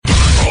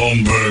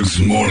Holmberg's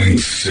morning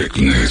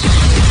sickness.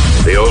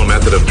 The old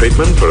method of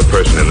treatment for a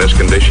person in this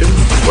condition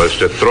was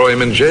to throw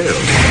him in jail.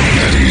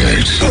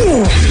 98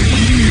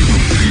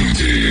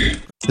 KUPD.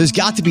 There's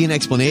got to be an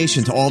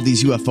explanation to all of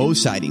these UFO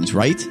sightings,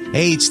 right?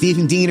 Hey, it's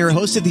Stephen Diener,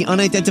 host of the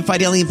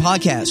Unidentified Alien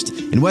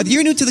Podcast. And whether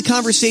you're new to the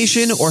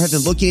conversation or have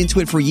been looking into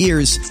it for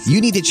years, you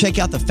need to check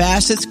out the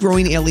fastest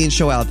growing alien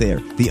show out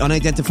there, the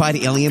Unidentified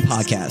Alien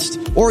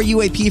Podcast, or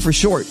UAP for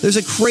short. There's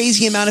a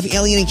crazy amount of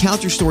alien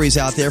encounter stories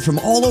out there from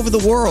all over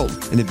the world.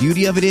 And the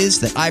beauty of it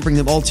is that I bring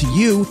them all to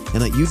you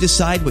and let you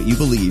decide what you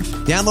believe.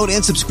 Download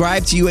and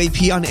subscribe to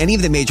UAP on any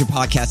of the major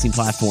podcasting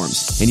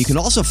platforms. And you can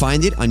also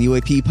find it on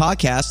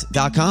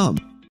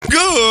UAPpodcast.com. Good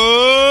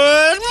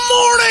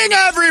morning,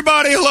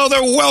 everybody. Hello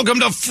there. Welcome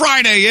to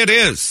Friday. It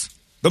is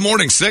the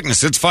Morning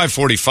Sickness. It's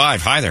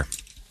 5:45. Hi there.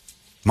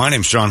 My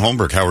name's John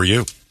Holmberg. How are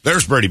you?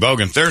 There's Brady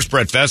Bogan. There's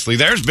Brett Vesley.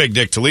 There's Big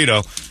Dick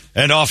Toledo.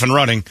 And off and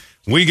running,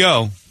 we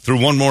go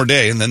through one more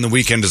day, and then the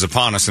weekend is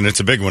upon us, and it's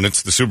a big one.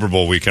 It's the Super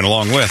Bowl weekend,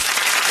 along with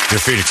your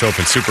Phoenix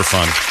Open Super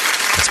Fun.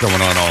 It's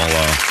going on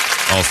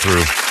all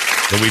through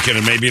the weekend,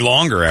 and maybe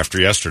longer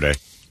after yesterday.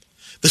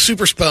 The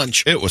Super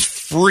Sponge. It was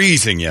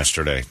freezing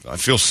yesterday. I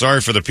feel sorry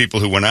for the people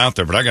who went out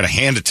there, but I got to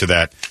hand it to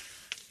that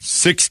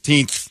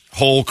 16th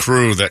hole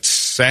crew that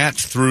sat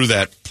through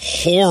that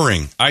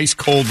pouring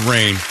ice-cold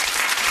rain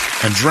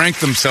and drank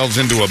themselves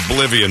into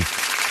oblivion,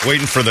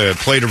 waiting for the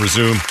play to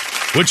resume,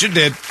 which it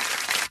did.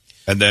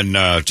 And then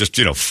just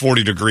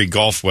 40-degree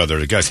golf weather.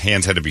 The guy's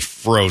hands had to be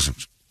frozen.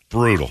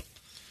 Brutal.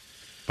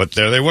 But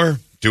there they were,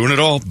 doing it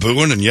all,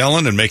 booing and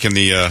yelling and making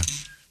the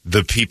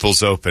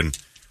People's Open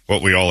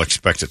what we all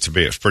expect it to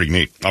be. It was pretty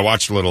neat. I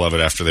watched a little of it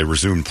after they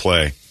resumed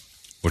play,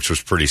 which was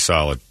pretty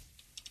solid.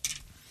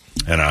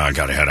 And I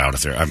got to head out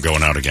of there. I'm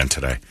going out again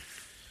today.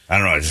 I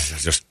don't know.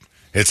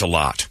 It's a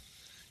lot.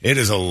 It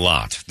is a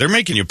lot. They're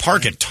making you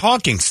park at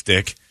Talking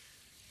Stick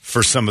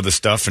for some of the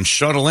stuff and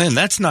shuttle in.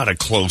 That's not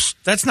close.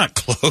 It's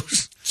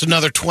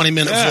another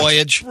 20-minute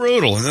voyage. It's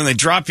brutal. And then they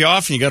drop you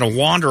off and you got to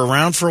wander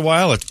around for a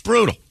while. It's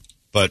brutal.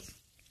 But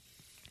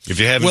if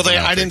you haven't,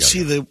 I didn't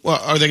see the.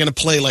 Are they going to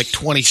play like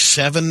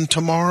 27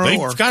 tomorrow?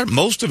 They've got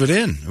most of it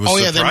in. It was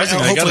surprising.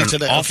 They got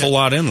an awful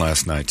lot in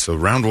last night. So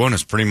round one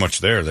is pretty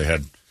much there. They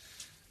had,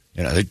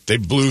 they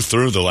blew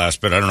through the last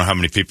bit. I don't know how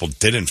many people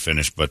didn't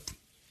finish, but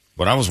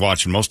when I was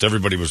watching, most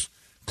everybody was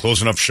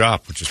closing up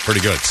shop, which is pretty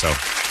good. So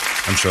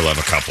I'm sure they'll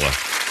have a couple of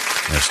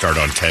start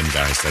on 10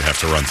 guys that have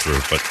to run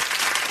through, but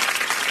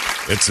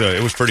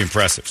it was pretty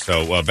impressive.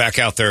 So back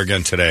out there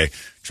again today,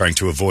 trying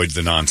to avoid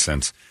the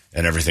nonsense.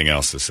 And everything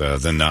else is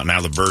then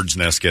now the bird's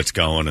nest gets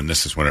going, and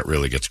this is when it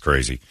really gets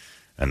crazy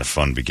and the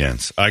fun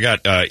begins. I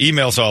got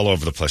emails all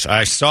over the place.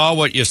 I saw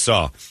what you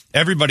saw.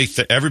 Everybody's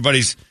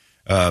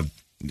heard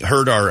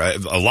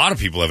a lot of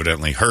people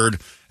evidently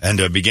heard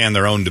and began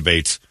their own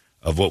debates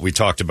of what we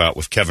talked about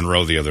with Kevin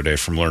Rowe the other day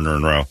from Lerner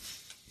and Rowe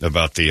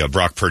about the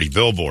Brock Purdy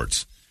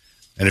billboards.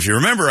 And if you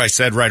remember, I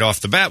said right off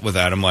the bat with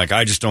that, I'm like,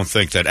 I just don't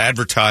think that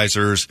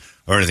advertisers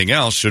or anything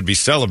else should be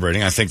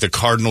celebrating. I think the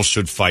Cardinals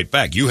should fight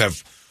back. You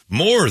have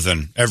more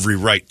than every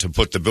right to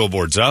put the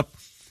billboards up,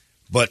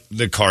 but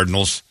the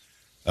Cardinals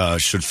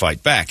should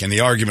fight back. And the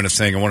argument of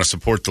saying I want to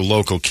support the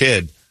local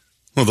kid,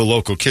 well, the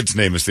local kid's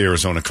name is the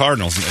Arizona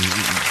Cardinals, and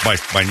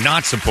by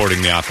not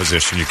supporting the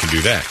opposition, you can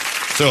do that.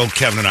 So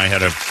Kevin and I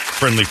had a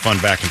friendly, fun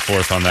back and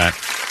forth on that,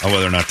 on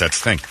whether or not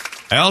that's the thing.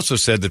 I also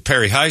said that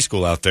Perry High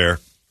School out there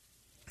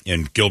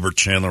in Gilbert,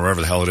 Chandler,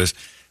 wherever the hell it is,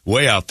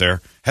 way out there,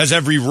 has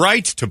every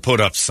right to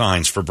put up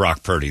signs for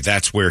Brock Purdy.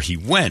 That's where he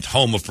went,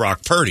 home of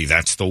Brock Purdy.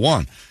 That's the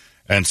one.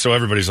 And so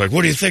everybody's like,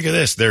 what do you think of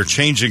this? They're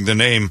changing the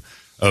name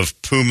of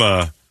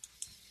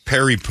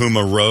Perry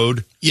Puma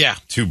Road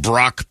to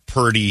Brock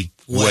Purdy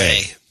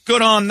Way.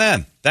 Good on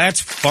them.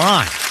 That's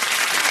fine.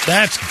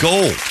 That's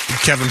gold. Did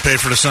Kevin pay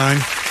for the sign?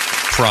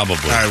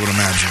 Probably. I would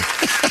imagine.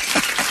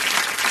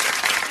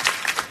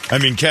 I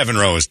mean, Kevin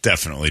Rowe is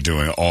definitely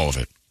doing all of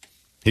it.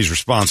 He's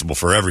responsible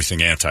for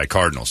everything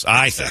anti-Cardinals,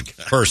 I think,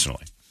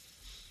 personally,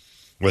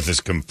 with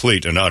his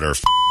complete and utter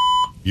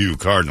you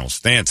Cardinals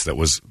stance that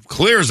was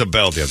clear as a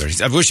bell the other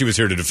day. I wish he was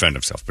here to defend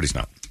himself, but he's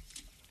not.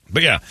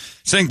 But yeah,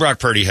 saying Brock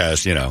Purdy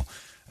has,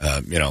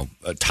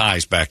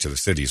 ties back to the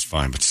city is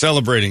fine, but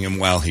celebrating him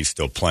while he's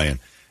still playing,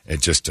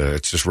 it's just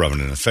rubbing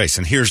it in the face.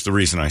 And here's the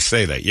reason I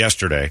say that.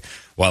 Yesterday,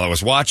 while I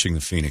was watching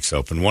the Phoenix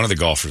Open, one of the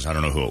golfers, I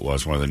don't know who it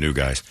was, one of the new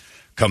guys,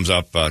 comes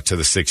up to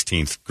the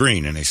 16th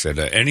green, and he said,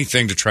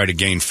 anything to try to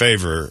gain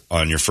favor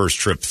on your first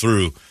trip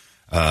through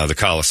the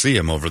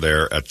Coliseum over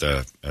there at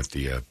the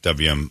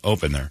WM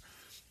Open there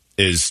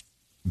is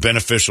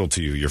beneficial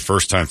to you. Your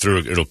first time through,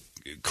 it'll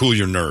cool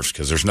your nerves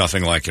because there's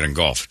nothing like it in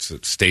golf. It's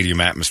a stadium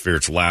atmosphere.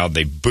 It's loud.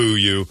 They boo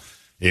you.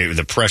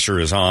 The pressure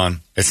is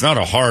on. It's not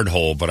a hard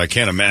hole, but I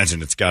can't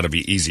imagine it's got to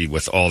be easy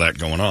with all that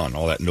going on,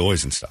 all that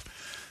noise and stuff.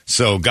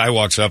 So guy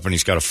walks up, and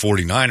he's got a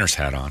 49ers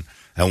hat on,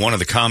 and one of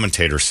the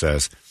commentators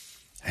says,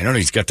 I know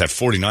he's got that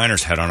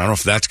 49ers hat on. I don't know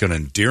if that's going to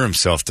endear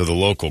himself to the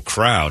local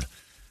crowd.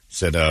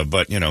 Said,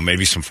 but,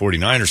 maybe some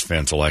 49ers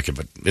fans will like it.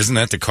 But isn't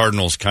that the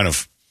Cardinals kind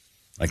of,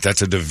 like,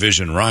 that's a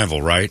division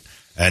rival, right?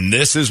 And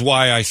this is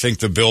why I think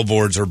the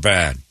billboards are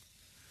bad.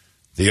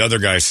 The other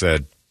guy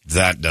said,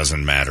 that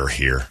doesn't matter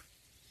here.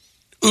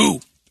 Ooh.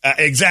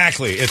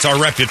 Exactly. It's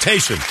our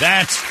reputation.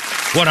 That's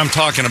what I'm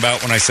talking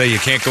about when I say you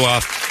can't go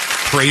off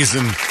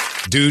praising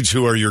dudes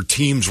who are your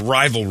team's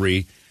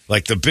rivalry.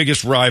 Like the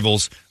biggest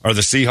rivals are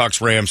the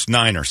Seahawks, Rams,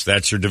 Niners.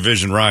 That's your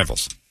division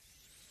rivals.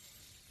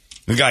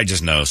 The guy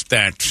just knows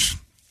that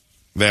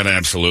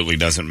absolutely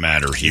doesn't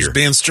matter here. He's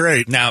being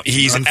straight. Now,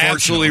 he's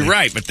absolutely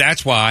right, but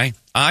that's why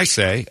I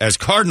say, as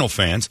Cardinal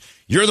fans,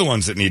 you're the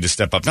ones that need to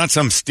step up, not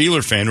some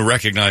Steeler fan who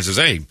recognizes,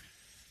 hey,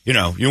 you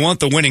know, you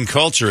want the winning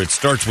culture. It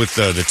starts with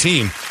the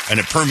team, and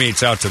it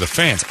permeates out to the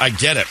fans. I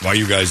get it, why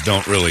you guys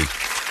don't really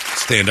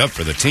stand up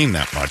for the team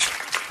that much.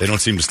 They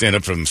don't seem to stand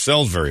up for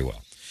themselves very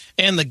well.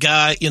 And the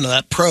guy,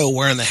 that pro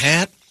wearing the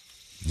hat.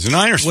 He's a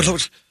Niners fan.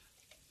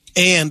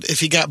 And if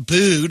he got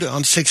booed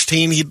on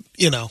 16, he'd,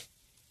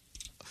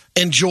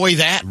 enjoy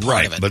that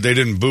part of it. But they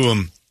didn't boo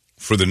him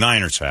for the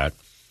Niners hat.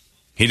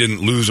 He didn't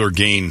lose or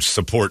gain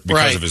support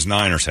because of his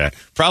Niners hat.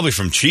 Probably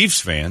from Chiefs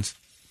fans.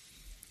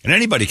 And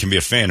anybody can be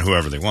a fan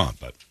whoever they want,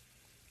 but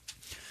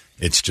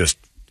it's just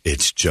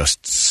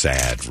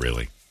sad,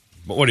 really.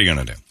 But what are you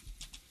going to do?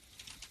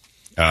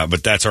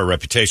 But that's our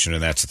reputation,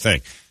 and that's the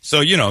thing.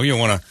 So, you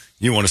want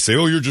to say,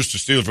 oh, you're just a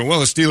Steeler fan. Well,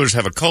 the Steelers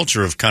have a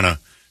culture of kind of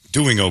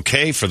doing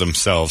okay for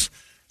themselves,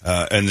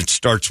 and it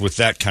starts with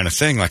that kind of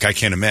thing. Like, I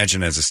can't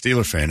imagine as a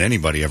Steeler fan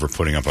anybody ever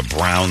putting up a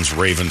Browns,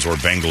 Ravens, or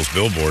Bengals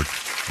billboard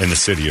in the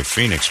city of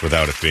Phoenix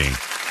without it being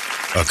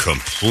a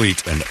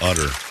complete and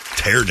utter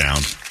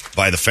teardown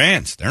by the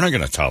fans. They're not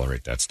going to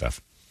tolerate that stuff.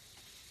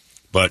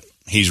 But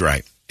he's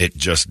right. It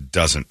just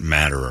doesn't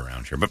matter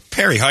around here. But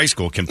Perry High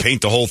School can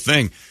paint the whole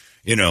thing,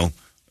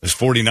 as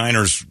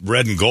 49ers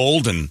red and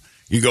gold, and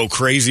you go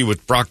crazy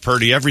with Brock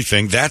Purdy,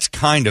 everything. That's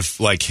kind of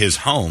like his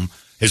home.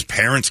 His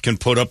parents can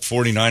put up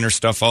 49er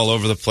stuff all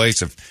over the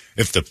place.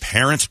 If the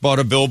parents bought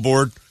a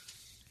billboard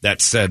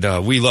that said,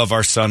 we love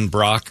our son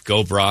Brock,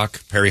 go Brock,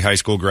 Perry High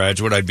School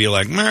graduate, I'd be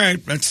like, all right,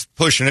 that's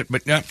pushing it,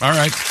 but yeah, all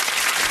right.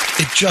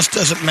 It just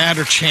doesn't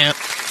matter chant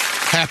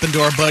happened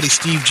to our buddy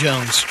Steve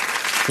Jones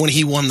when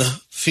he won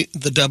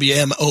the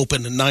WM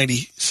Open in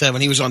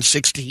 97. He was on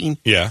 16.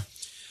 Yeah.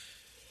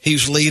 He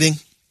was leading.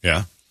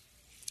 Yeah.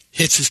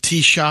 Hits his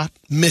tee shot,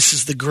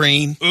 misses the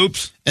green.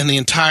 Oops. And the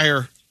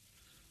entire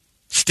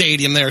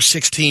stadium there,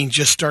 16,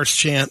 just starts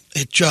chant,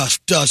 it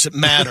just doesn't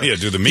matter. Yeah,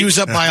 he was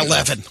up by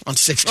 11 on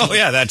 16. Oh,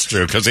 yeah, that's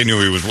true, because they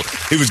knew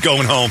he was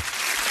going home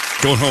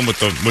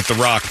with the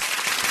rock.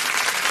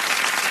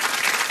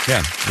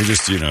 Yeah, you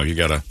just, you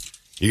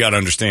gotta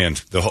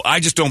understand the whole. I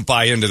just don't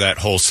buy into that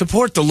whole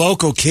support the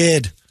local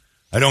kid.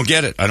 I don't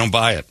get it. I don't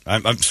buy it.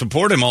 I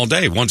support him all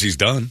day once he's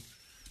done,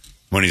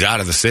 when he's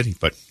out of the city.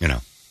 But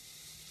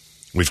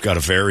we've got a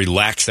very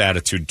lax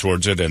attitude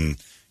towards it, and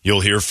you'll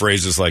hear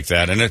phrases like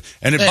that, and it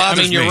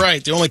bothers me. You're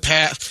right. The only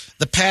pass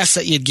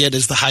that you'd get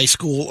is the high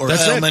school or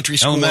elementary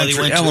school.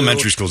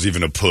 Elementary school's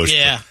even a push.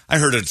 Yeah, I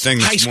heard a thing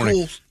this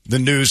morning. The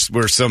news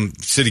where some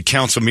city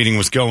council meeting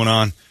was going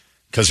on.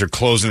 Because they're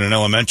closing an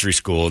elementary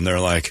school, and they're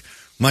like,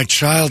 my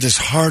child is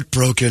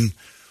heartbroken.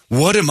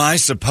 What am I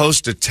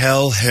supposed to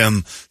tell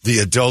him the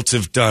adults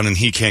have done, and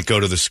he can't go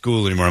to the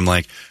school anymore? I'm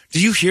like,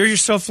 do you hear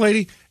yourself,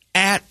 lady?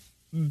 At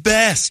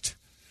best,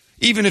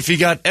 even if he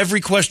got every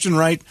question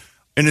right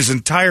in his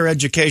entire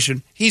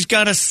education, he's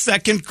got a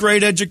second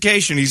grade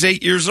education. He's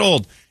 8 years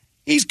old.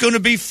 He's going to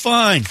be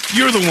fine.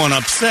 You're the one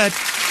upset.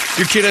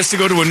 Your kid has to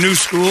go to a new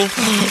school.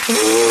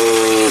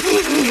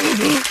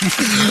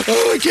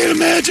 Oh, I can't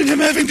imagine him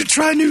having to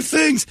try new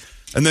things.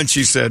 And then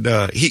she said,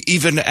 he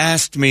even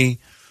asked me,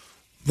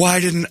 why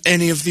didn't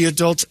any of the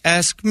adults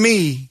ask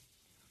me?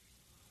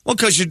 Well,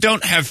 because you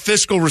don't have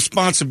fiscal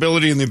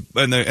responsibility and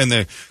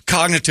the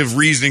cognitive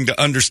reasoning to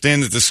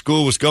understand that the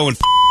school was going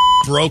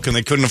broke and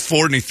they couldn't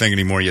afford anything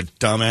anymore, you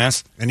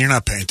dumbass. And you're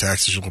not paying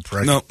taxes, you little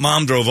prick. No,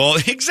 Mom drove all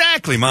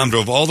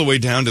the way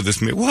down to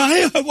this meeting.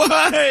 Why?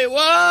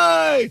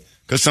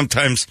 Because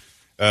sometimes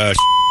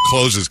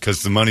closes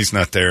because the money's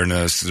not there and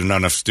there's not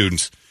enough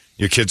students.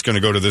 Your kid's going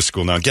to go to this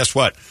school now. Guess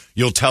what?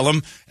 You'll tell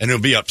him and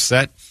he'll be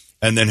upset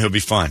and then he'll be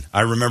fine.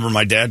 I remember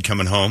my dad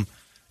coming home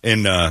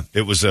in,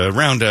 it was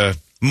around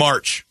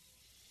March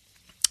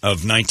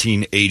of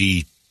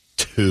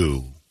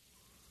 1982.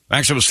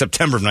 Actually, it was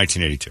September of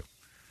 1982.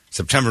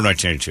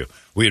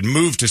 We had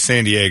moved to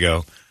San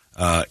Diego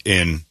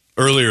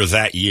earlier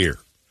that year,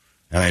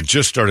 and I had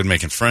just started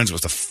making friends. It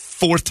was the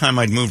fourth time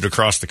I'd moved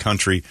across the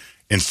country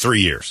in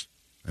 3 years.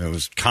 I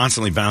was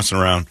constantly bouncing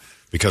around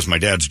because my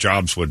dad's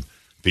jobs would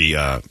be,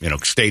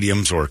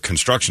 stadiums or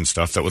construction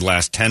stuff that would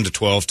last 10 to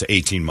 12 to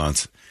 18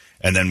 months,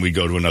 and then we'd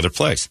go to another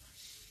place.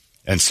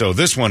 And so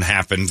this one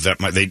happened that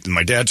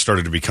my dad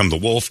started to become the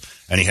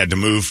wolf, and he had to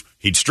move.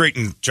 He'd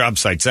straighten job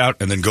sites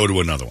out and then go to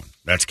another one.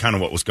 That's kind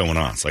of what was going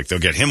on. It's like they'll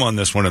get him on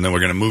this one, and then we're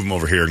going to move him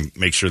over here and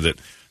make sure that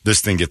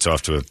this thing gets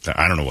off to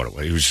I don't know what it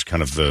was. He was just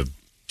kind of the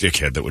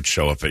dickhead that would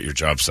show up at your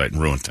job site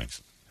and ruin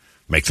things,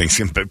 make things,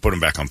 put them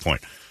back on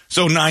point.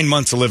 So 9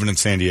 months of living in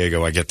San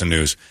Diego, I get the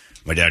news.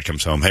 My dad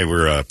comes home. Hey,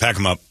 we're pack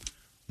them up.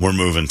 We're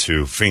moving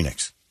to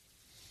Phoenix.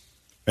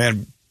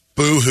 And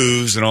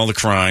boo-hoos and all the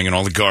crying and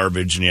all the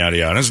garbage and yada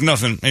yada. There's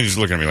nothing. And he's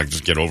looking at me like,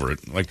 just get over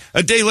it. Like,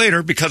 a day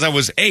later, because I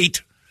was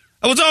 8,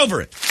 I was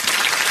over it.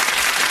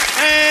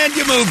 And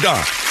you moved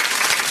on.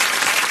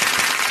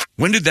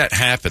 When did that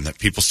happen, that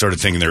people started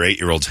thinking their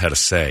 8-year-olds had a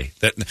say?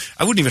 That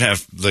I wouldn't even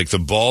have, like, the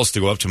balls to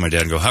go up to my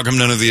dad and go, how come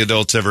none of the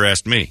adults ever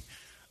asked me?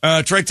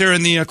 It's right there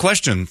in the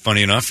question,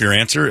 funny enough, your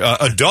answer.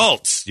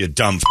 Adults, you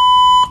dumb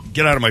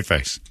Get out of my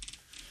face.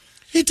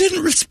 He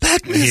didn't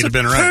respect me as a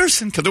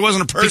person because there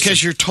wasn't a person.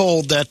 Because you're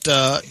told that,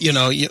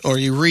 or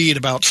you read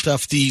about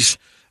stuff, these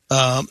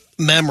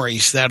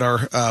memories that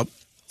are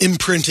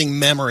imprinting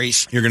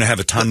memories. You're going to have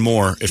a ton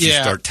more if you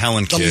start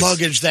telling kids. The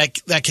luggage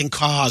that can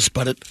cause,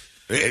 but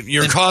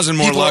you're causing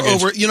more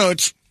luggage.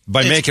 It's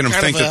by making them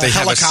think that they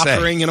have a say.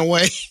 Helicoptering in a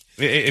way.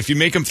 If you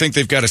make them think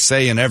they've got a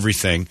say in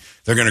everything,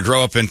 they're going to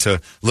grow up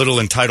into little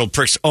entitled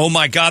pricks. Oh,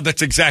 my God,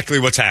 that's exactly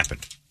what's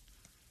happened.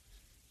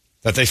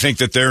 That they think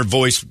that their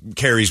voice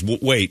carries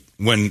weight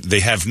when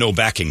they have no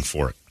backing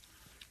for it.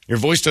 Your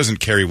voice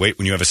doesn't carry weight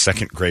when you have a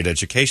second-grade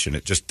education.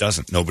 It just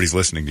doesn't. Nobody's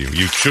listening to you.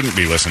 You shouldn't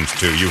be listened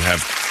to. You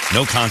have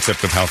no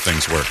concept of how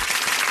things work.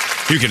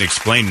 You can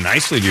explain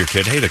nicely to your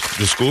kid, hey, the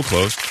school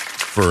closed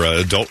for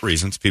adult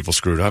reasons. People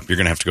screwed up. You're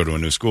going to have to go to a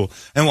new school.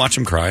 And watch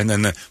them cry, and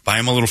then buy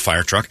them a little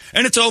fire truck,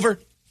 and it's over.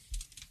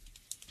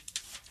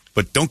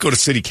 But don't go to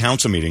city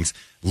council meetings.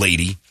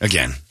 Lady,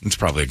 again, it's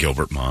probably a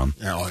Gilbert mom.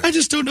 I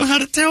just don't know how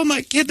to tell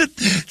my kid that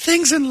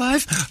things in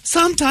life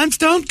sometimes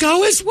don't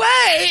go his way.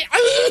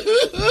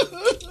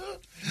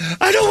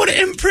 I don't want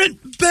to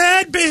imprint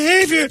bad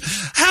behavior.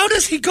 How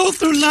does he go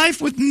through life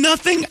with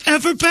nothing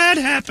ever bad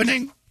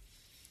happening?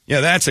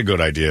 Yeah, that's a good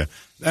idea.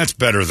 That's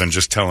better than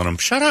just telling him,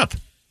 shut up.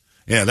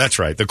 Yeah, that's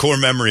right. The core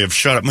memory of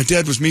shut up. My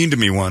dad was mean to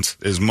me once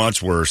is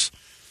much worse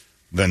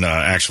than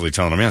actually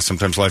telling him, yeah,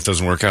 sometimes life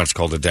doesn't work out. It's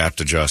called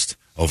adapt, adjust,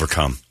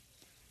 overcome.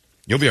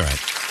 You'll be all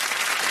right.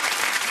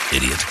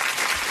 Idiot.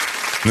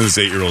 And this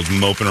 8-year-old's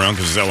moping around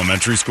because his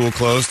elementary school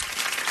closed.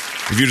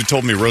 If you'd have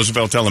told me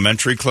Roosevelt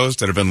Elementary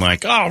closed, I'd have been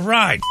like, all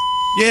right.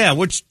 Yeah,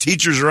 which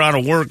teachers are out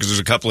of work because there's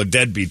a couple of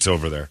deadbeats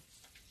over there.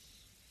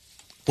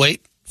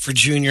 Wait for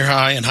junior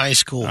high and high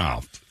school.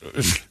 Oh,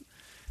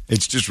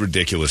 it's just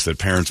ridiculous that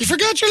parents... You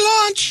forgot your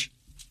lunch.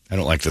 I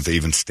don't like that they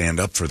even stand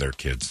up for their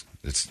kids.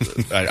 It's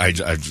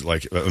I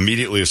like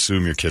immediately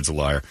assume your kid's a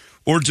liar.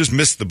 Or just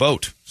missed the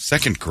boat.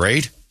 2nd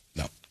grade?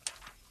 No.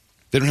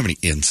 They don't have any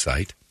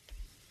insight.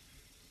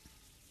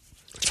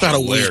 It's about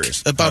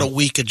hilarious. A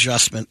week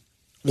adjustment.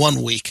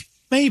 1 week.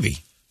 Maybe.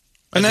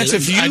 And that's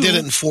if you... I did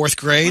it in 4th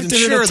grade. And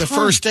sure, the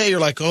first day you're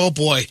like, oh,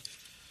 boy.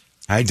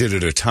 I did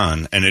it a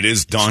ton, and it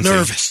is daunting.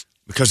 It's nervous.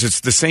 Because it's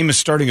the same as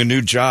starting a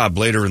new job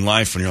later in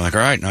life when you're like,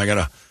 all right, now I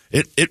got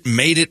to... It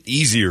made it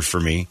easier for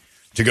me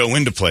to go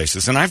into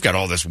places. And I've got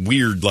all this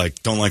weird,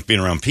 like, don't like being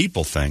around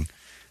people thing.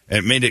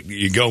 It made it,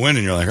 you go in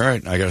and you're like, all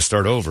right, I got to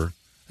start over.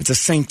 It's the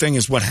same thing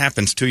as what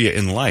happens to you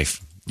in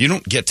life. You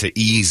don't get to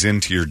ease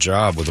into your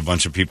job with a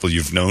bunch of people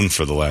you've known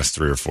for the last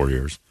 3 or 4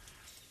 years.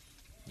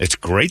 It's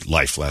great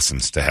life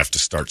lessons to have to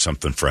start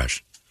something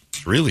fresh.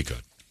 It's really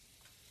good.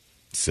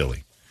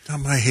 Silly. Not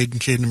my Hayden,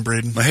 Caden, and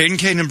Braden. My Hayden,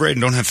 Caden, and Braden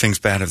don't have things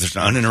bad if there's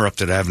an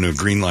uninterrupted avenue of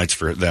green lights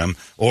for them.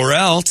 Or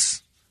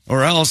else,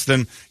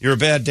 then you're a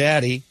bad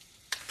daddy.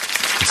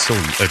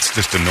 It's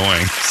just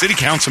annoying. City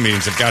council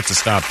meetings have got to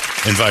stop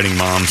inviting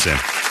moms in.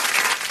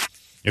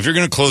 If you're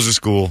going to close a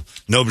school,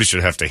 nobody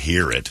should have to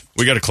hear it.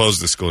 We got to close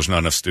the school. There's not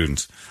enough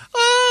students.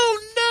 Oh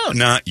no,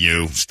 not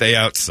you. Stay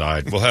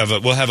outside. We'll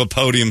have a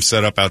podium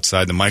set up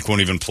outside. The mic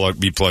won't even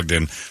be plugged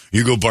in.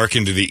 You go bark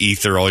into the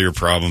ether all your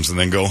problems and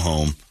then go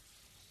home.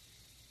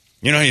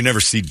 You know how you never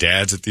see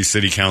dads at these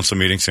city council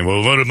meetings saying,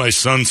 "Well, what is my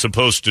son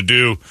supposed to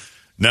do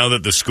now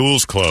that the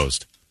school's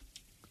closed?"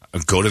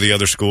 Go to the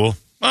other school.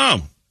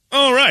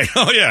 Oh, right.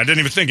 Oh, yeah, I didn't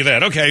even think of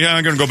that. Okay, yeah,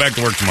 I'm going to go back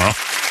to work tomorrow.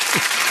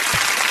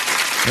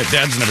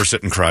 Dads never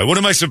sit and cry. What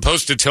am I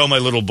supposed to tell my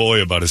little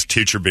boy about his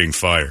teacher being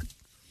fired?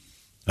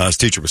 His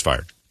teacher was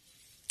fired.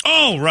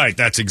 Oh, right.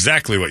 That's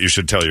exactly what you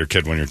should tell your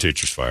kid when your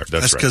teacher's fired.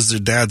 That's right. Because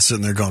their dad's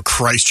sitting there going,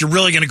 Christ, you're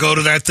really going to go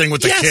to that thing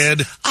with the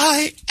kid?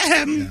 I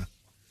am. Yeah.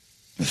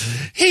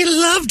 He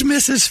loved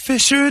Mrs.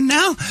 Fisher, and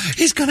now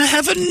he's going to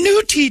have a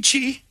new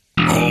teachie.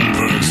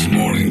 Holmberg's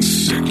Morning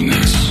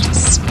Sickness.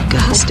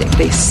 Disgusting.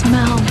 They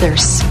smell, they're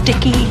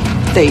sticky,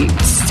 they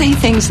say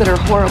things that are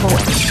horrible.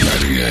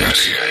 98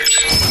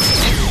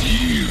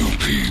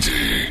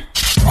 UPD.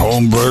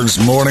 Holmberg's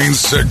Morning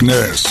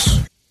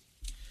Sickness.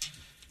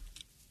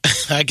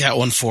 I got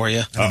one for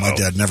you. Oh, my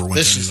dad never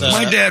went to those.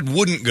 My dad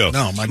wouldn't go.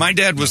 No, my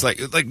dad was like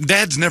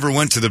dads never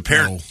went to the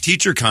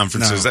parent-teacher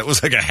conferences. No. That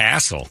was like a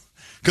hassle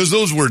because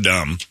those were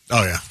dumb.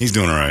 Oh, yeah. He's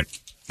doing all right.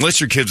 Unless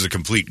your kid's a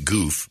complete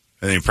goof,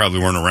 and they probably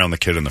weren't around the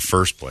kid in the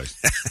first place.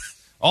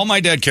 All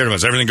my dad cared about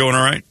is everything going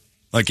all right?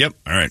 Like, yep,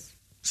 all right.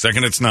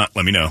 Second it's not,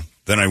 let me know.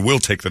 Then I will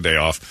take the day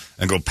off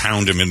and go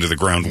pound him into the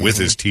ground with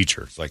his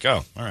teacher. It's like,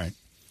 oh, all right.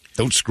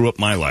 Don't screw up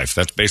my life.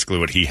 That's basically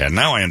what he had.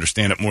 Now I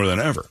understand it more than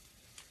ever.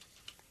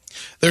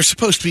 There's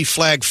supposed to be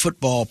flag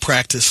football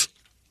practice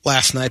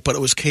last night, but it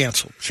was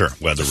canceled. Sure,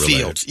 weather-related.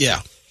 Fields, yeah.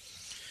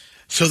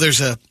 So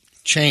there's a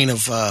chain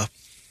of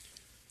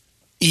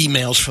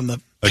emails from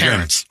the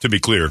parents. Again, to be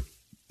clear,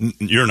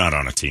 you're not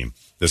on a team.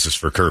 This is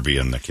for Kirby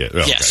and the kid.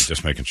 Okay, Yes.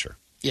 just making sure.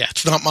 Yeah,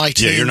 it's not my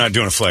team. Yeah, you're not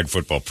doing a flag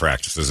football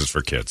practice. This is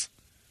for kids.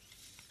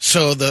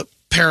 So the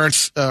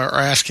parents are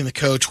asking the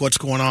coach what's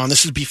going on.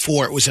 This is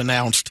before it was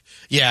announced.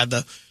 Yeah,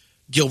 the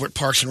Gilbert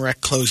Parks and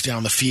Rec closed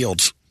down the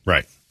fields.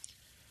 Right.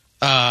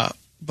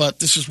 But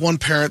this is one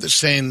parent that's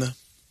saying the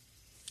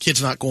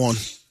kid's not going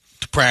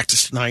to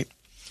practice tonight.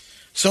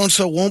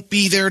 So-and-so won't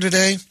be there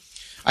today.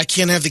 I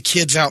can't have the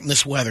kids out in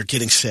this weather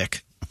getting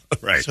sick.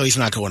 Right. So he's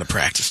not going to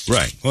practice.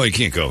 Right. Well, you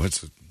can't go.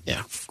 It's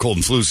cold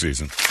and flu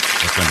season.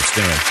 I can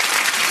understand.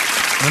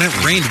 When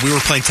it rained, we were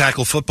playing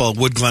tackle football at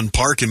Wood Glen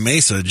Park in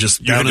Mesa,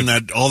 just down in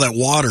all that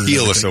water.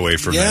 Peel us away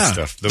from that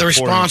stuff. The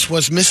response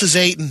was, Mrs.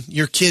 Ayton,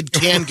 your kid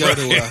can go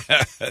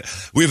to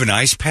We have an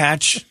ice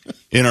patch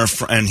in our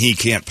and he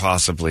can't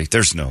possibly.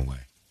 There's no way.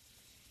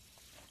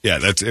 Yeah,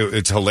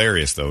 it's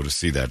hilarious though to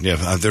see that. Yeah,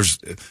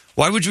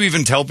 why would you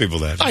even tell people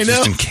that? I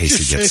know. Just in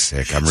case he gets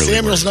sick. I'm really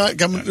Samuel's worried.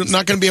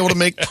 not going to be able to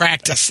make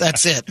practice.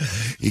 That's it.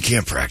 You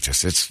can't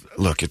practice. It's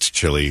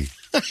chilly.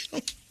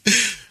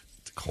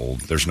 It's cold.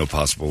 There's no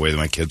possible way that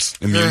my kid's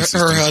immune system.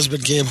 Her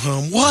husband came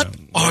home. What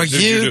are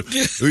you?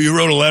 You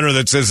wrote a letter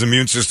that says the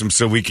immune system's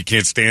so weak you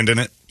can't stand in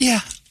it? Yeah.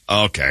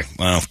 Okay.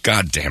 Well,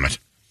 God damn it.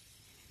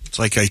 It's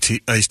like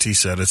Ice-T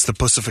said. It's the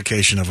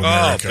pussification of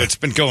America. Oh, it's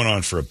been going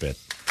on for a bit.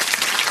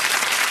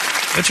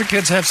 Let your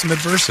kids have some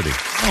adversity.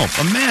 Oh,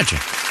 imagine.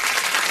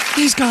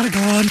 He's got to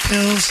go on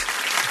pills.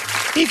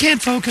 He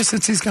can't focus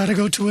since he's got to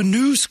go to a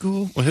new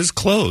school. Well, his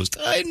closed.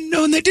 I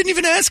know, and they didn't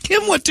even ask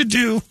him what to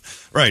do.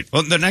 Right.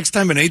 Well, the next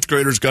time an 8th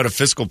grader's got a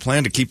fiscal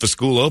plan to keep a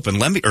school open,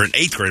 or an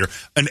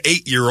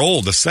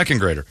 8-year-old, a 2nd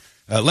grader,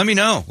 let me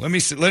know. Let me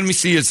see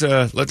his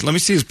let me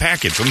see his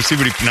package. Let me see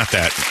what he not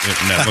that.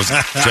 That was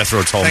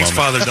Jethro Tull. Thanks,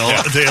 moment.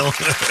 Father Dale.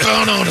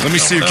 No. Let me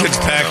see your kid's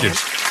package.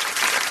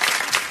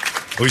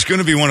 Well, he's going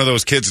to be one of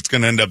those kids that's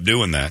going to end up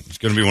doing that. He's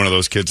going to be one of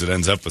those kids that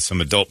ends up with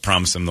some adult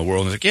promising him the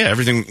world. And he's like, yeah,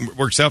 everything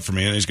works out for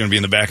me. And he's going to be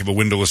in the back of a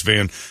windowless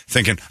van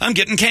thinking, I'm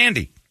getting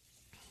candy.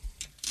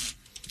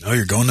 Oh,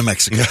 you're going to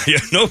Mexico. Yeah,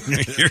 no,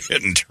 you're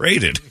getting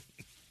traded.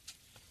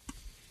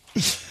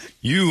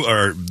 You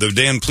are the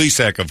Dan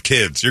Plesac of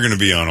kids. You're going to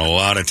be on a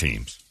lot of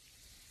teams.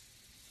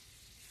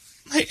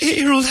 My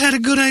 8-year-old had a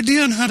good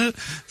idea on how to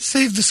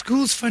save the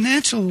school's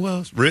financial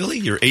woes. Really?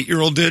 Your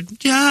 8-year-old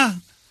did? Yeah.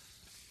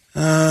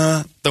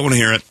 Don't want to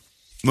hear it.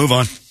 Move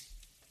on.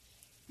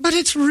 But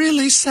it's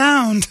really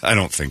sound. I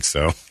don't think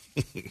so.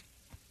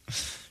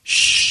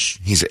 Shh.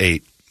 He's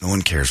 8. No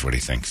one cares what he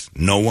thinks.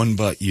 No one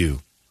but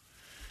you.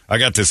 I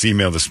got this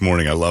email this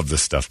morning. I love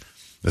this stuff.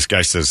 This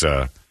guy says,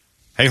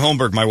 hey,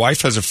 Holmberg, my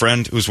wife has a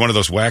friend who's one of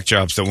those whack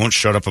jobs that won't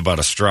shut up about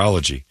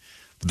astrology.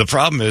 The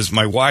problem is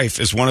my wife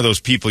is one of those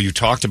people you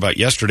talked about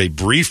yesterday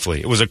briefly.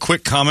 It was a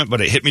quick comment,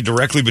 but it hit me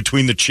directly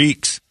between the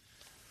cheeks.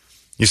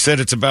 You said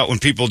it's about when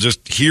people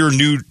just hear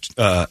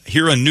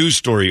a news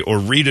story or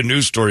read a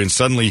news story and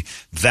suddenly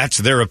that's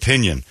their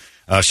opinion.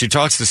 She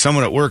talks to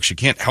someone at work. She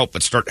can't help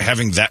but start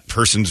having that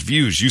person's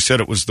views. You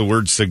said it was the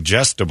word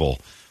suggestible,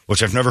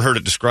 which I've never heard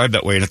it described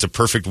that way, and it's a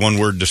perfect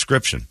one-word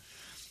description.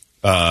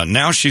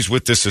 Now she's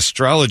with this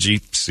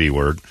astrology, C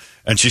word,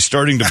 and she's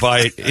starting to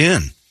buy it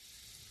in.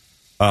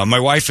 My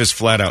wife is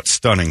flat out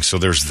stunning, so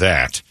there's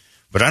that.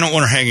 But I don't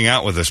want her hanging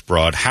out with this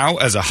broad. How,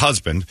 as a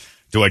husband,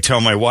 do I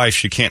tell my wife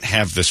she can't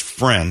have this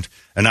friend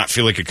and not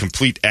feel like a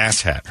complete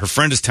asshat? Her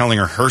friend is telling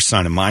her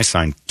sign and my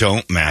sign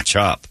don't match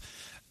up.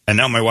 And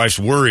now my wife's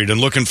worried and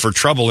looking for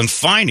trouble and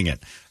finding it.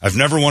 I've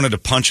never wanted to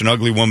punch an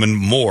ugly woman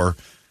more.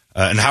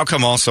 And how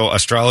come also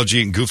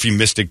astrology and goofy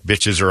mystic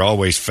bitches are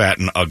always fat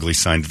and ugly,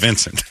 signed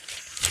Vincent?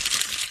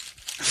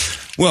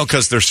 Well,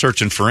 because they're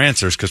searching for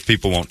answers because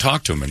people won't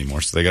talk to them anymore.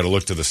 So they got to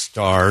look to the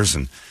stars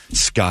and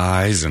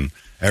skies and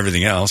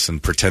everything else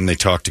and pretend they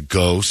talk to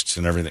ghosts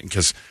and everything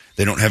because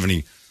they don't have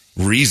any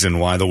reason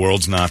why the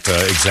world's not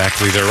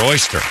exactly their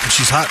oyster.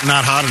 She's not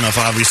hot enough,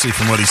 obviously,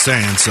 from what he's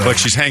saying. So, but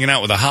she's hanging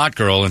out with a hot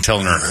girl and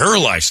telling her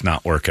life's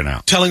not working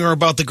out. Telling her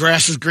about the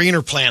grass is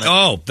greener planet.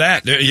 Oh,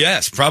 that,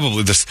 yes,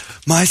 probably this.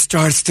 My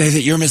stars say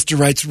that your Mr.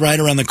 Right's right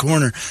around the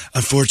corner.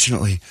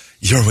 Unfortunately,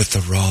 you're with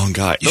the wrong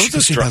guy. You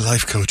should see my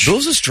life coach.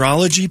 Those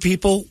astrology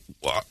people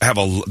have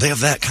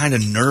that kind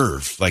of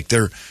nerve. Like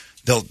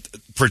they'll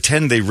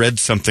pretend they read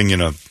something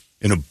in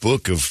a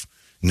book of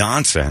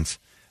nonsense.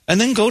 And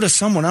then go to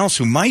someone else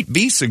who might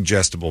be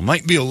suggestible,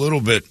 might be a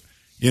little bit,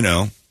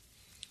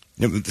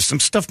 some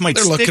stuff might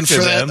stick to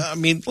them. That. I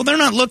mean, well, they're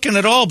not looking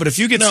at all. But if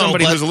you get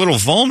somebody who's a little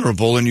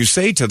vulnerable and you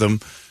say to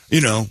them,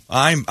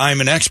 I'm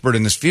an expert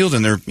in this field,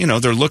 and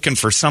they're looking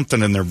for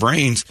something in their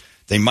brains,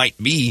 they might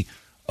be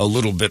a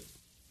little bit.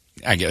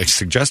 I guess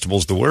suggestible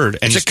is the word.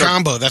 And it's a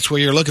combo. That's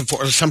what you're looking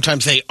for. Or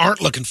sometimes they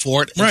aren't looking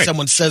for it, and right.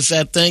 Someone says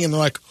that thing, and they're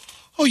like,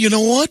 "Oh, you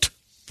know what?"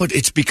 But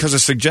it's because a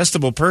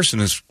suggestible person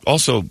is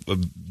also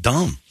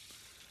dumb.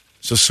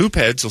 So soup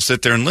heads will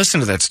sit there and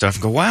listen to that stuff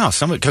and go, wow,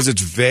 because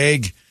it's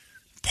vague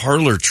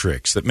parlor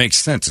tricks that make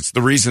sense. It's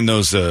the reason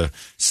those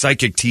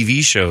psychic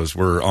TV shows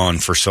were on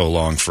for so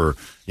long.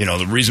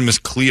 The reason Miss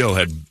Cleo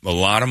had a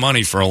lot of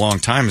money for a long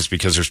time is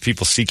because there's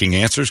people seeking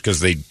answers because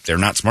they're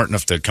not smart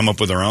enough to come up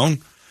with their own.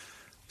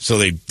 So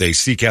they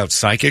seek out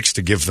psychics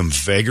to give them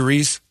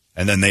vagaries,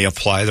 and then they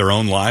apply their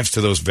own lives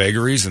to those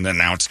vagaries, and then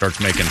now it starts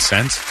making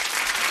sense.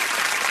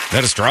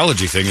 That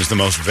astrology thing is the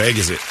most vague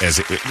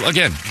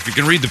again, if you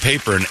can read the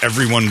paper and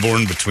everyone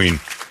born between,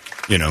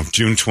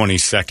 June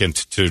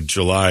 22nd to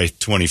July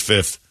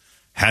 25th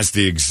has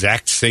the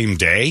exact same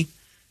day,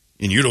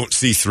 and you don't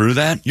see through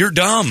that, you're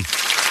dumb.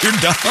 You're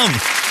dumb.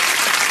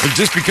 But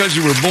just because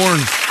you were born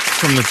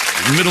from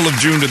the middle of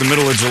June to the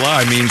middle of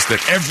July means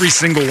that every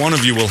single one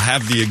of you will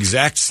have the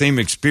exact same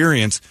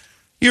experience.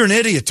 You're an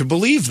idiot to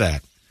believe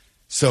that.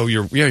 So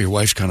your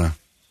wife's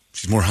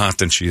she's more hot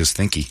than she is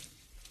thinky.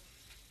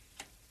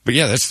 But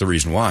yeah, that's the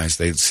reason why. Is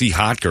they see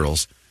hot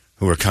girls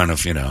who are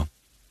a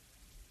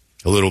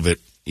little bit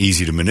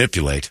easy to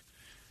manipulate.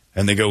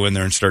 And they go in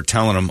there and start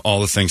telling them all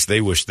the things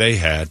they wish they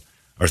had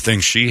are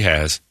things she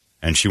has,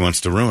 and she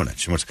wants to ruin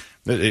it.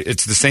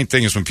 It's the same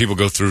thing as when people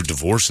go through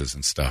divorces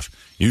and stuff.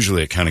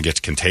 Usually it kind of gets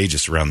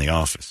contagious around the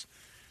office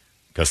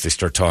because they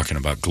start talking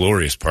about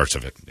glorious parts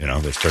of it.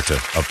 They start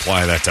to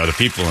apply that to other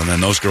people, and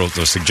then those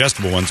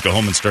suggestible ones, go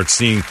home and start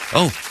seeing,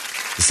 the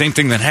same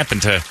thing that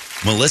happened to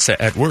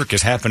Melissa at work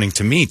is happening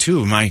to me,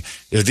 too.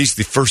 Are these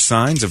the first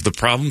signs of the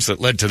problems that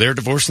led to their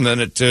divorce? And then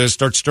it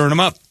starts stirring them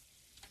up.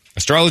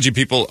 Astrology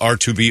people are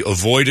to be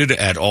avoided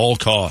at all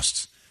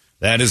costs.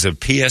 That is a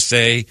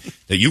PSA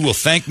that you will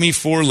thank me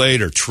for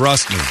later.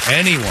 Trust me.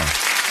 Anyone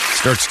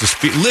starts to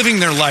speak, living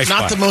their life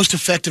Not the most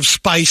effective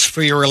spice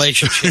for your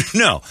relationship.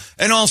 No.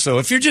 And also,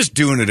 if you're just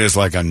doing it as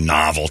like a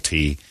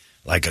novelty,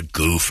 like a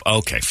goof,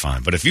 okay,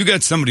 fine. But if you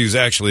got somebody who's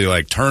actually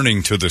like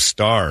turning to the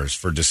stars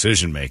for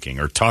decision making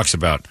or talks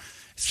about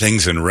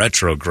things in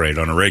retrograde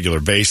on a regular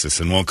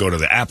basis and won't go to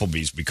the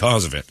Applebee's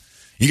because of it,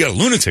 you got a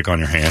lunatic on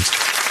your hands.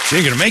 She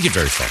ain't going to make it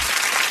very far.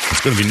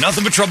 It's going to be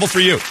nothing but trouble for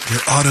you.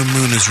 Your autumn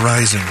moon is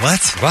rising. What?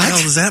 What? What the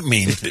hell does that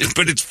mean?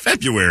 But it's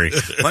February.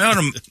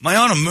 My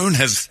autumn moon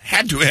has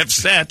had to have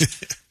set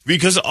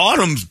because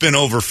autumn's been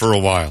over for a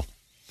while.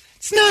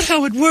 It's not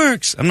how it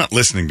works. I'm not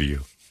listening to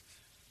you.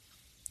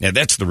 Yeah,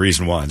 that's the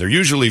reason why. They're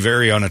usually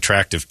very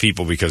unattractive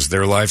people because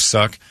their lives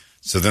suck.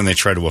 So then they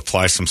try to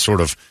apply some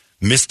sort of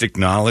mystic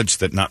knowledge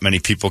that not many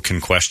people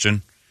can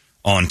question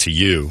onto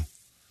you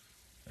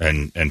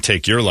and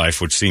take your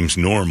life, which seems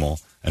normal,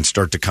 and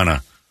start to kind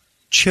of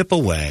chip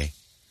away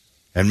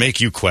and make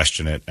you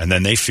question it. And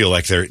then they feel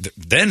like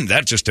then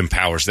that just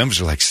empowers them.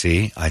 They're like,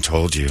 see, I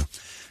told you.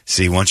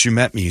 See, once you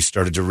met me, you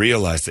started to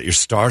realize that your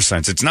star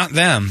signs, it's not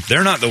them.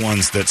 They're not the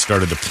ones that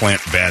started to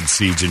plant bad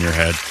seeds in your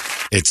head.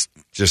 It's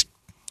just,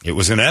 it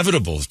was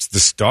inevitable. It's the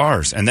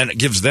stars. And then it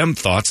gives them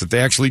thoughts that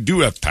they actually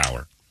do have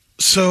power.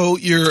 So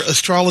your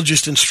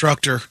astrologist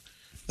instructor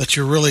that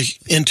you're really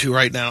into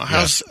right now,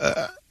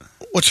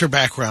 what's her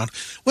background?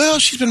 Well,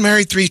 she's been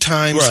married 3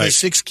 times, right. Has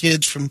 6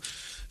 kids from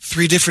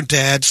 3 different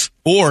dads.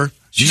 Or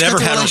she's never got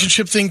the had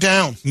relationship thing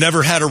down.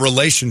 Never had a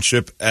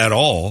relationship at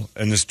all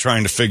and is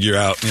trying to figure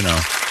out,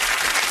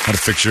 how to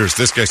fix yours.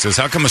 This guy says,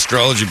 how come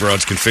astrology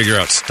broads can figure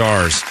out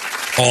stars,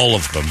 all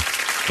of them,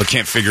 but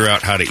can't figure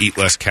out how to eat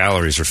less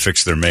calories or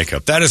fix their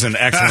makeup? That is an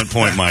excellent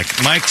point, Mike.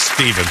 Mike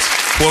Stevens,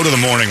 quote of the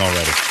morning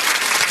already.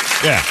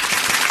 Yeah.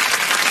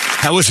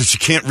 How is it you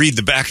can't read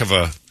the back of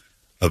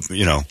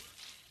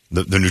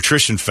the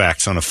nutrition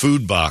facts on a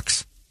food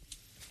box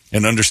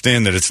and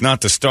understand that it's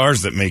not the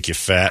stars that make you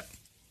fat.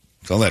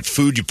 It's all that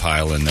food you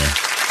pile in there.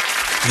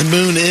 The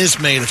moon is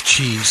made of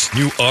cheese.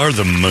 You are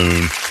the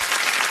moon.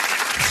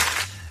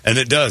 And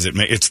it does.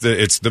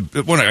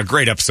 A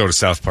great episode of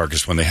South Park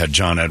is when they had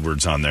John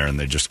Edwards on there and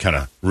they just kind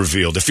of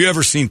revealed. If you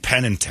ever seen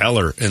Penn and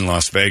Teller in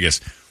Las Vegas,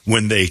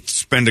 when they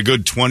spend a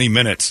good 20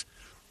 minutes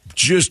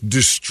just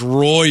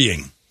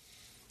destroying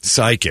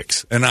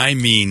psychics, and I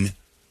mean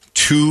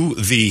to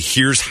the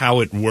here's how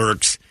it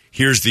works,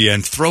 here's the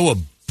end, throw a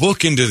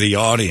book into the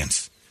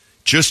audience,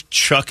 just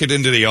chuck it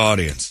into the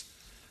audience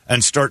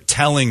and start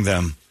telling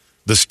them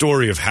the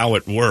story of how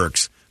it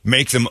works,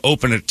 make them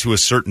open it to a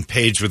certain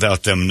page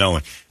without them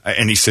knowing.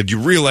 And he said, you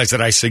realize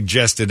that I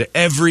suggested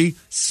every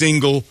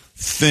single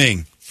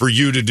thing for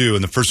you to do.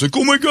 And the person's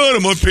like, oh my God,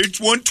 I'm on page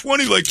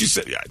 120 like you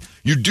said. Yeah,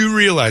 you do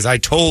realize I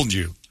told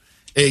you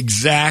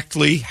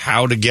exactly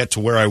how to get to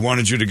where I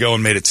wanted you to go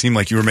and made it seem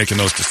like you were making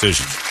those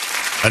decisions.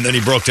 And then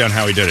he broke down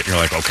how he did it. And you're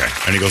like, okay.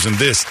 And he goes, and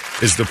this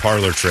is the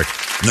parlor trick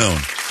known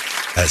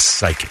as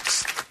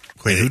psychics.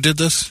 Wait, who did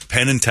this?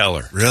 Penn and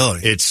Teller.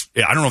 Really?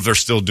 I don't know if they're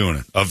still doing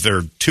it. Of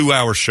their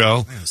 2-hour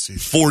show,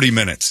 40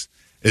 minutes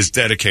is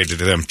dedicated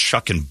to them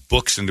chucking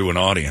books into an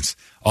audience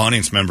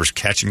members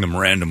catching them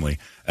randomly,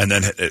 and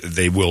then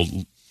they will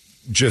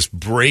just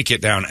break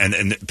it down.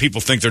 And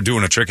people think they're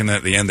doing a trick, and then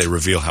at the end they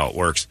reveal how it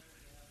works.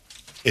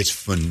 It's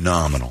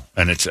phenomenal.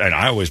 And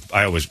I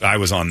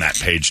was on that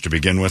page to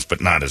begin with,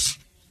 but not as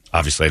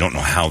obviously I don't know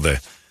how the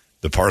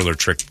parlor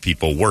trick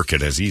people work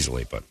it as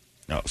easily, but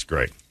no, it's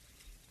great.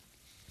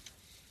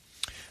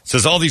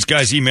 Says all these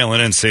guys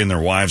emailing in saying their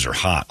wives are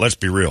hot. Let's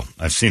be real.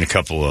 I've seen a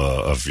couple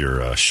of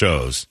your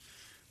shows.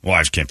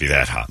 Wives can't be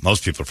that hot.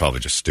 Most people are probably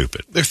just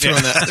stupid. They're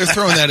throwing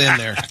that in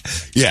there.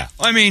 Yeah.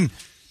 I mean,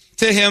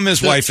 to him,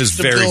 his wife is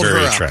very,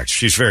 very attractive.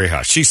 She's very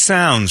hot. She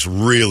sounds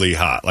really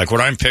hot. Like what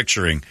I'm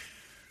picturing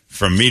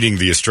from meeting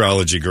the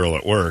astrology girl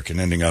at work and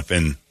ending up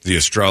in the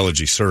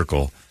astrology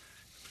circle.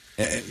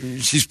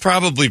 She's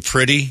probably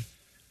pretty,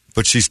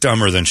 but she's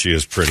dumber than she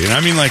is pretty. And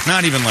I mean, like,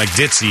 not even like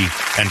ditzy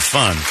and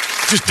fun.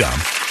 Just dumb.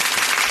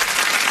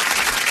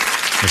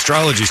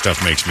 Astrology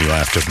stuff makes me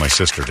laugh because my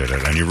sister did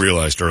it. And you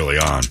realized early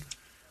on,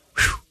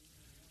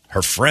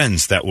 her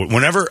friends, that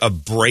whenever a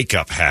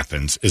breakup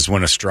happens is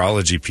when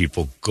astrology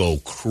people go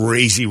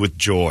crazy with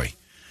joy.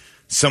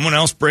 Someone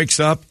else breaks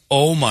up,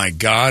 oh my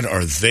God,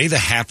 are they the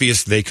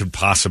happiest they could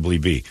possibly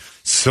be?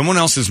 Someone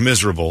else is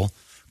miserable,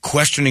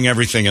 questioning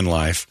everything in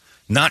life,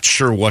 not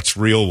sure what's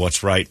real,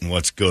 what's right, and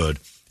what's good.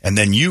 And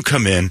then you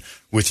come in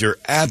with your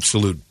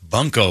absolute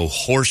bunko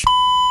horse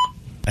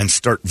and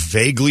start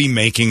vaguely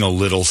making a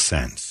little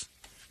sense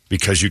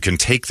because you can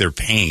take their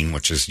pain,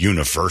 which is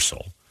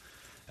universal,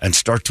 and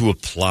start to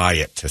apply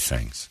it to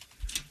things.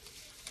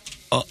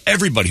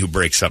 Everybody who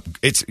breaks up,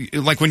 it's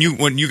like when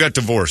you got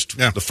divorced,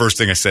 the first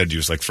thing I said to you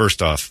was like,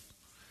 first off,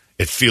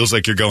 it feels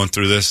like you're going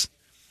through this.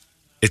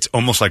 It's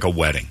almost like a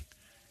wedding.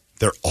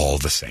 They're all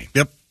the same.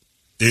 Yep.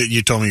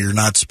 You told me you're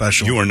not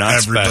special. You are not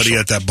Everybody special.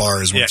 at that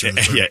bar is what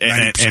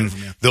and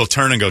they'll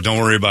turn and go, don't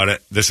worry about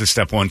it. This is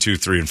step 1, 2,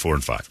 3, and 4,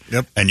 and 5.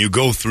 Yep. And you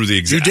go through the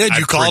exact. You did.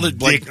 You called it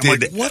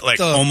like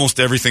almost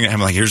everything. I'm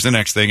like, here's the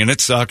next thing, and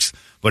it sucks,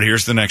 but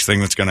here's the next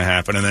thing that's going to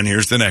happen, and then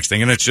here's the next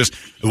thing. And it's just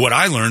what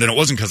I learned, and it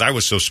wasn't because I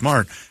was so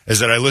smart, is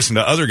that I listened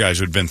to other guys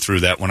who'd been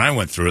through that when I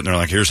went through it, and they're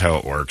like, here's how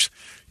it works.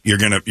 You're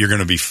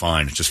gonna be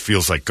fine. It just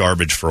feels like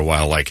garbage for a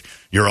while, like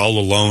you're all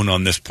alone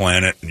on this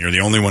planet, and you're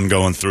the only one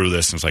going through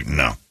this. And it's like,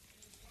 no.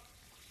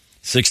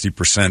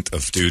 60%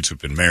 of dudes who've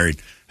been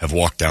married have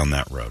walked down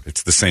that road.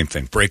 It's the same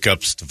thing.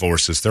 Breakups,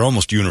 divorces, they're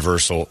almost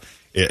universal.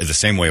 The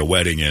same way a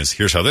wedding is.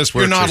 Here's how this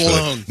works. You're not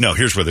alone.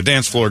 Here's where the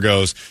dance floor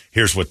goes.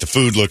 Here's what the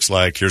food looks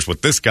like. Here's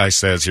what this guy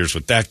says. Here's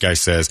what that guy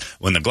says.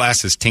 When the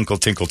glasses tinkle,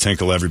 tinkle,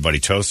 tinkle, everybody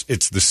toasts.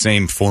 It's the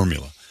same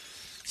formula.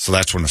 So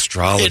that's when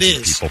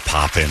astrology people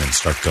pop in and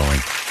start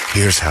going,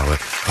 here's how it...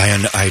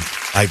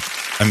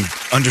 I'm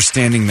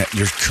understanding that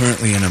you're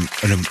currently in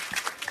a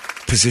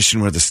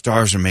position where the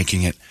stars are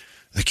making it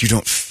like you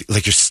don't feel,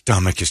 like your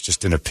stomach is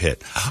just in a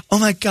pit. Oh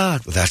my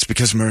God. Well, that's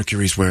because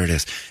Mercury's where it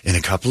is. In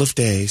a couple of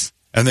days,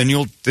 and then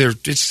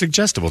it's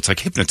suggestible. It's like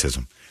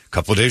hypnotism. A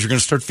couple of days, you're going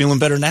to start feeling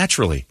better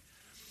naturally.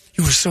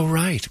 You were so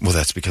right. Well,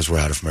 that's because we're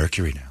out of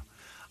Mercury now.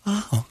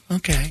 Oh,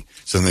 okay.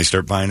 So then they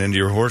start buying into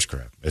your horse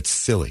crap. It's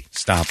silly.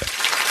 Stop it.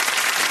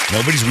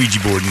 Nobody's Ouija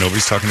board,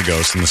 nobody's talking to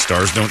ghosts, and the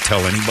stars don't tell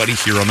anybody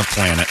here on the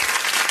planet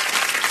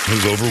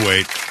who's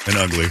overweight and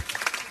ugly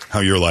how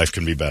your life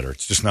can be better.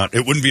 It's just not,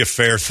 it wouldn't be a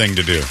fair thing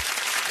to do.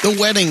 The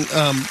wedding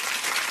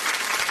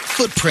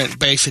footprint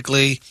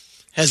basically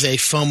has a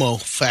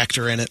FOMO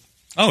factor in it.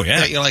 Oh,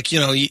 yeah. That you're like,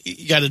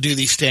 you got to do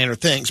these standard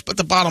things. But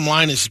the bottom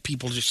line is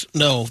people just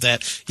know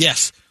that,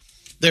 yes,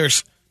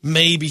 there's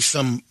maybe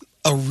some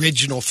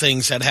original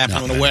things that happen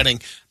on a wedding.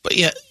 But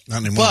yet,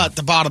 but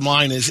the bottom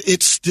line is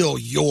it's still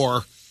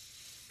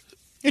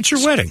it's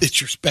your wedding.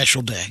 It's your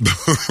special day.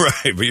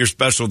 Right, but your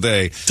special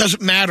day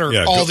doesn't matter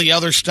all the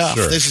other stuff.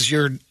 Sure. This is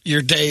your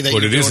day that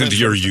but you're it isn't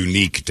your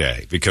unique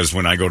day, because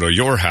when I go to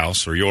your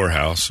house or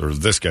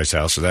this guy's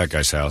house or that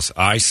guy's house,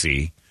 I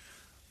see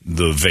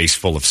the vase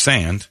full of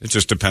sand. It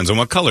just depends on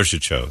what colors you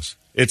chose.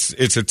 It's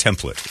a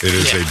template. It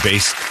is a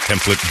base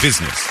template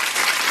business.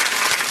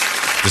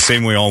 The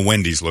same way all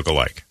Wendy's look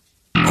alike.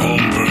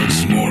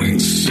 Holmberg's Morning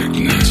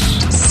Sickness.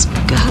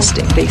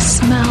 Disgusting. They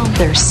smell.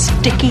 They're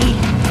sticky.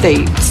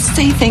 They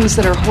say things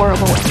that are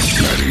horrible. 98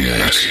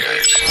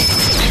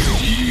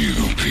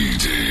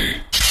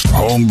 UPD.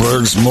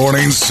 Holmberg's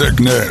Morning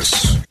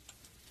Sickness.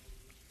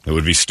 It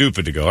would be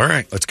stupid to go, all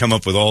right, let's come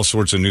up with all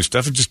sorts of new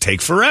stuff. It'd just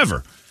take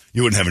forever.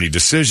 You wouldn't have any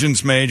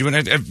decisions made.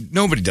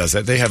 Nobody does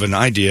that. They have an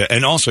idea.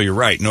 And also, you're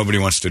right, nobody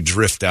wants to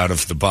drift out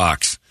of the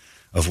box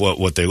of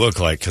what they look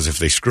like, because if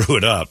they screw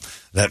it up,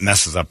 that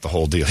messes up the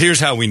whole deal. Here's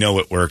how we know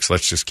it works.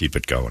 Let's just keep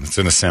it going. It's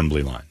an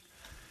assembly line.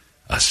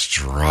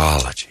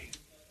 Astrology.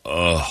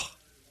 Oh,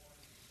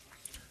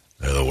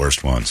 they're the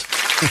worst ones.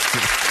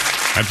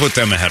 I put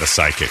them ahead of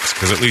psychics,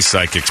 because at least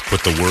psychics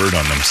put the word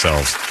on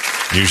themselves,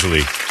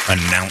 usually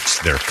announce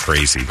they're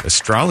crazy.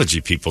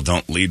 Astrology people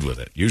don't lead with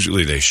it.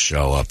 Usually they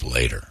show up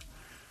later.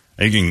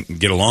 You can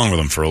get along with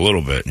them for a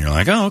little bit, and you're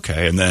like, oh,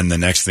 okay. And then the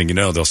next thing you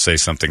know, they'll say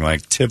something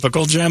like,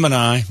 typical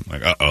Gemini. I'm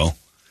like, uh-oh.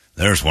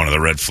 There's one of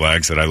the red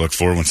flags that I look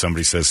for when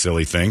somebody says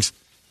silly things.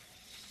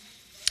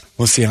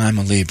 Well, see, I'm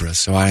a Libra,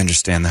 so I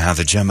understand how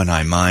the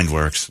Gemini mind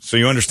works. So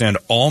you understand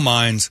all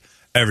minds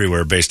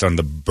everywhere based on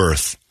the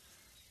birth,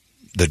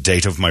 the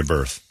date of my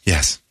birth.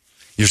 Yes.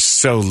 You're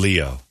so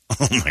Leo.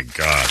 Oh, my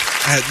God.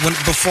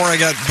 Before I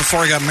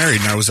got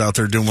married and I was out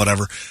there doing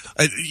whatever,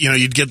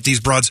 you'd get these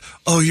broads,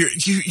 oh,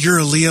 you're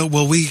a Leo?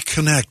 Well, we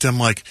connect. I'm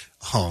like,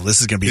 Oh, this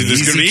is going to be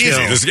This is going to be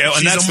easy.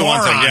 And that's the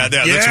one thing. Yeah,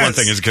 that's one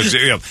thing is because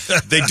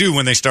they do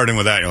when they start in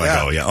with that. You're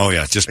like, oh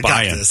yeah, just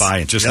buy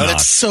it, just nod.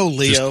 That's so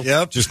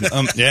Leo. Just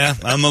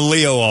I'm a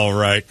Leo, all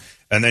right.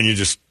 And then you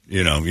just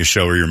you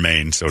show her your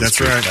mane. So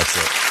that's right. That's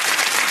it.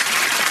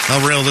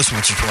 I'll rail this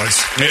once or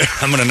twice. Yeah,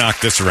 I'm going to knock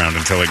this around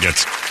until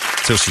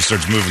she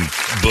starts moving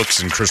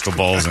books and crystal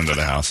balls into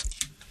the house.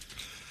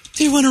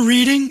 Do you want a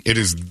reading? It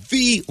is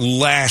the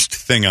last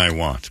thing I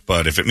want,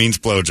 but if it means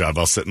blowjob,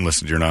 I'll sit and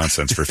listen to your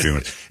nonsense for a few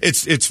minutes.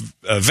 It's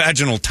a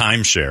vaginal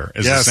timeshare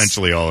is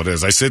essentially all it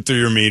is. I sit through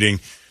your meeting,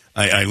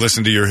 I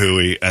listen to your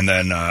hooey, and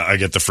then I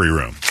get the free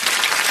room.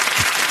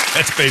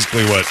 That's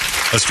basically what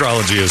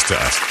astrology is to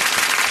us.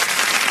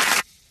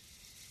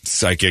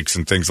 Psychics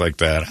and things like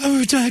that.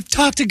 Oh,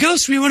 talk to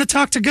ghosts. We want to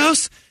talk to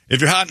ghosts.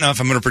 If you're hot enough,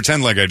 I'm going to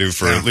pretend like I do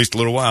for at least a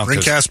little while. Bring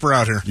Casper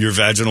out here. Your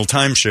vaginal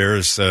timeshare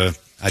is,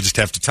 I just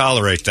have to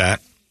tolerate that.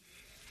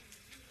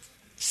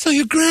 So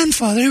your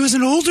grandfather, he was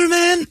an older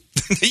man?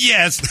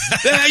 Yes.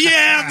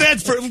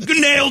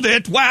 Nailed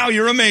it. Wow,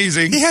 you're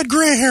amazing. He had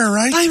gray hair,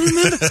 right? I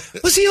remember.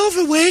 Was he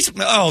overweight?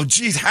 Oh,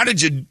 geez, how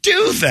did you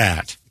do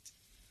that?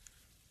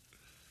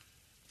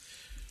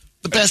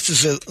 The best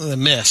is the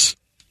miss.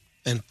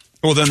 And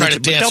well, then try to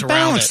dance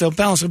around it. They'll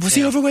balance. Was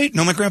he overweight?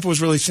 No, my grandpa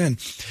was really thin.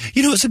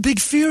 It's a big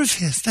fear of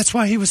his. That's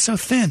why he was so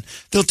thin.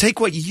 They'll take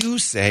what you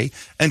say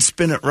and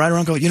spin it right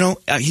around. Go,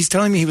 he's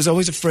telling me he was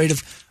always afraid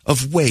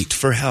of weight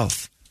for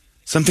health.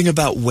 Something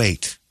about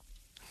weight.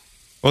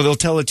 Or they'll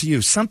tell it to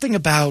you. Something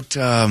about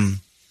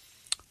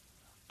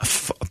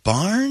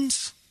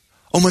barns?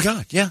 Oh, my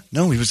God. Yeah.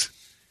 No, there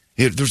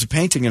was a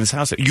painting in his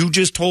house. You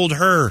just told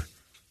her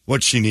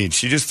what she needs.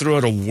 She just threw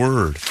out a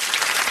word.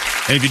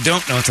 And if you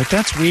don't know, it's like,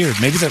 that's weird.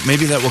 Maybe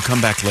that will come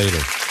back later.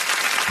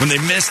 When they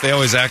miss, they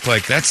always act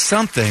like that's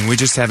something. We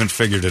just haven't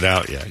figured it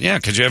out yet. Yeah,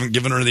 because you haven't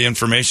given her the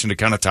information to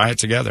kind of tie it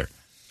together.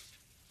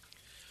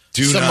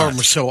 Some of them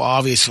are so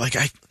obvious, like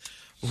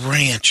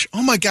ranch.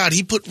 Oh, my God,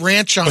 he put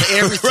ranch on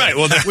everything. Right,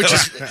 well, which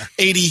is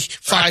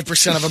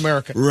 85% of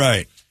America.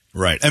 Right.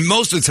 And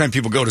most of the time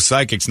people go to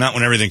psychics, not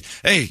when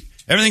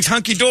everything's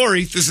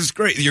hunky-dory. This is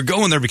great. You're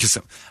going there because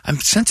I'm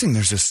sensing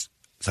there's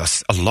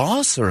a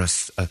loss or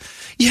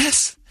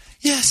yes,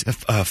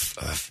 a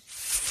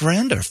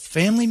friend or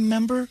family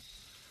member.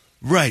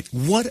 Right.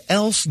 What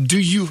else do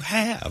you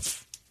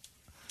have?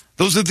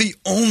 Those are the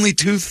only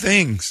two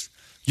things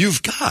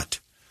you've got.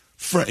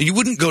 You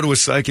wouldn't go to a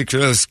psychic.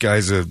 This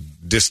guy's a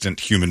distant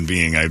human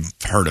being. I've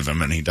heard of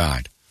him and he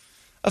died.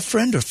 A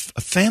friend or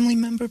a family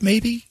member,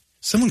 maybe?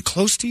 Someone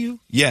close to you?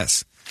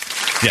 Yes.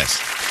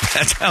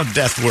 That's how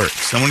death works.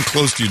 Someone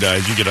close to you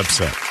dies, you get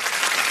upset.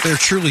 They're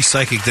truly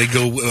psychic. They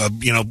go,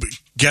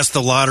 guess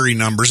the lottery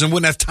numbers and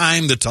wouldn't have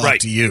time to talk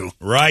to you.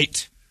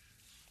 Right.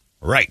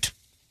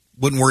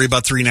 Wouldn't worry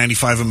about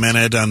 $3.95 a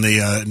minute on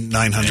the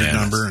 900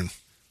 number.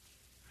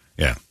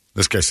 Yeah.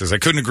 This guy says, I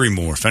couldn't agree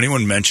more. If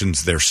anyone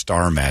mentions their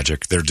star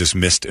magic, they're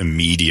dismissed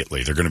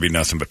immediately. They're going to be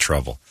nothing but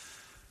trouble.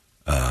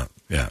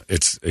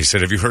 He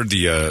said, have you heard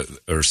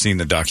or seen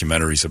the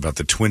documentaries about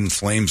the Twin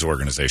Flames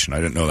organization? I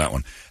didn't know that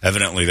one.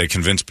 Evidently, they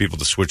convince people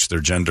to switch their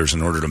genders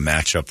in order to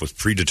match up with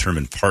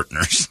predetermined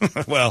partners.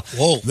 Well,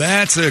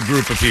 that's a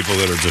group of people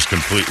that are just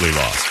completely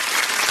lost.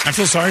 I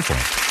feel sorry for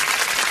them.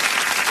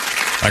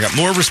 I got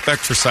more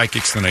respect for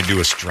psychics than I do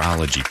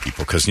astrology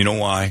people, because you know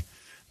why?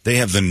 They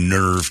have the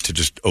nerve to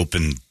just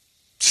open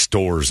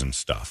stores and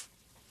stuff.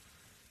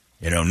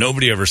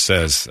 Nobody ever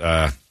says,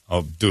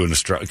 I'll do an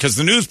astrology, because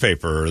the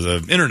newspaper or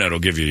the internet will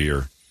give you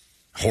your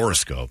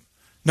horoscope.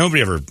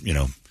 Nobody ever,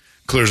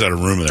 clears out a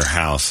room of their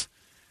house,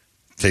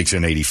 takes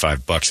in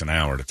 $85 an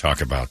hour to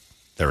talk about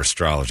their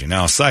astrology.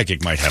 Now, a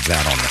psychic might have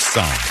that on the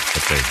side,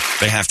 but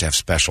they have to have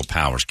special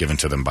powers given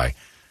to them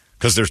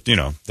because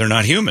they're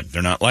not human.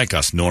 They're not like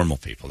us normal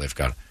people. They've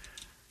got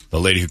the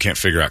lady who can't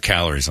figure out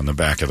calories on the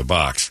back of the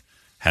box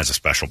has a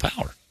special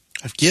power.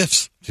 Have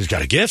gifts. She's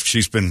got a gift.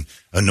 She's been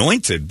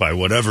anointed by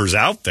whatever's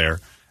out there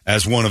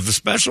as one of the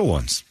special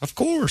ones. Of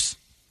course.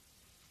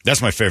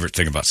 That's my favorite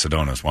thing about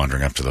Sedona, is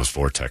wandering up to those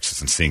vortexes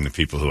and seeing the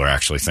people who are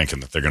actually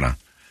thinking that they're going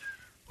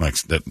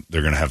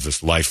to have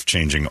this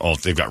life-changing.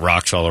 They've got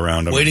rocks all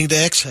around them, waiting to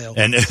exhale.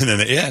 And then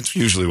it's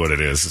usually what it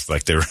is. It's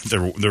like they're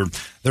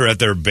at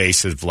their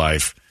base of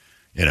life.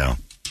 That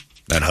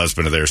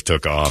husband of theirs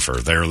took off, or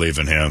they're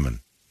leaving him, and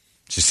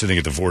she's sitting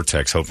at the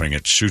vortex, hoping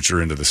it shoots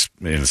her into the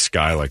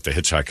sky like the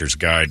Hitchhiker's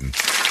Guide. And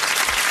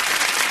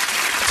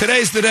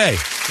today's the day.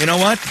 You know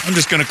what? I'm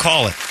just going to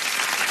call it.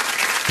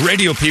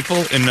 Radio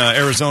people in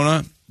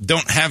Arizona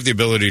don't have the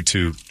ability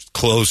to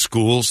close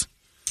schools.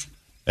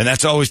 And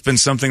that's always been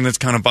something that's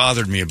kind of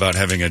bothered me about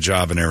having a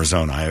job in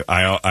Arizona.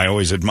 I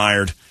always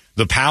admired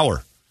the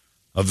power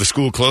of the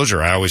school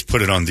closure. I always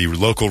put it on the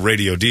local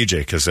radio DJ,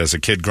 because as a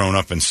kid growing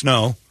up in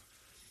snow,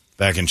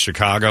 back in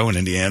Chicago and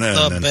Indiana.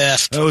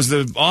 Best. That was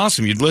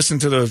awesome. You'd listen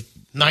to the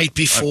night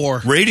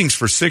before. Ratings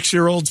for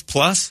 6-year-olds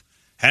plus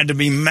had to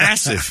be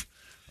massive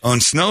on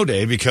snow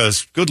day,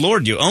 because, good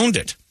Lord, you owned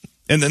it.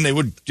 And then they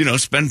would,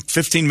 spend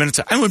 15 minutes.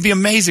 It would be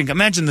amazing.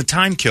 Imagine the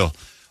time kill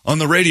on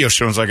the radio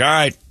show. It's like, all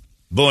right,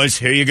 boys,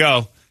 here you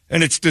go.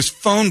 And it's this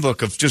phone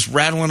book of just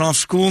rattling off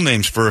school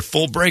names for a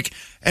full break.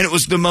 And it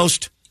was the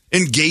most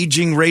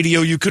engaging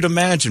radio you could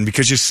imagine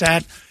because you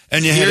sat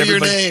and you had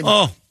everybody. Your name.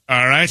 Oh,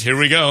 all right, here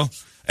we go.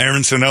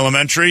 Aronson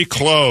Elementary,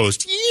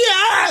 closed.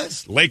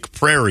 Yes! Lake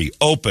Prairie,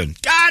 open.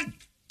 God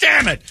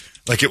damn it.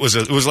 Like it was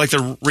like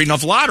they're reading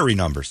off lottery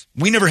numbers.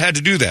 We never had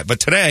to do that. But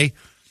today,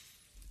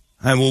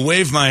 I will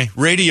wave my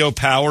radio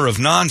power of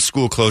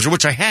non-school closure,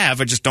 which I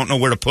have. I just don't know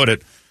where to put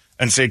it,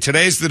 and say,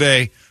 today's the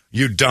day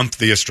you dump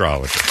the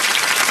astrologer.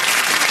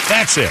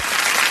 That's it.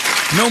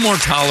 No more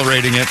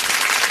tolerating it.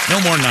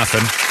 No more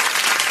nothing.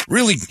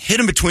 Really hit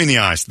them between the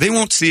eyes. They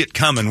won't see it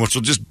coming, which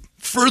will just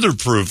further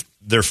prove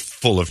they're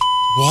full of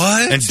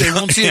what? And they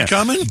won't see it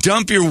coming?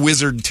 Dump your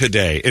wizard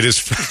today. It is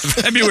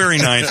February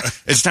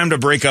 9th. It's time to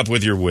break up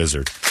with your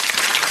wizard.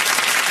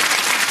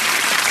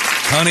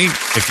 Honey,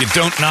 if you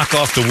don't knock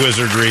off the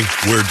wizardry,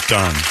 we're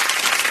done.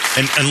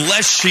 And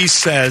unless she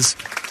says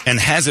and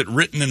has it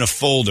written in a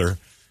folder,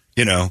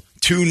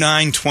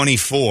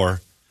 2/9/24,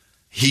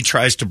 he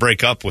tries to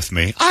break up with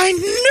me. I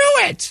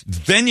knew it!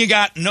 Then you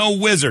got no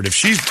wizard. If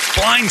she's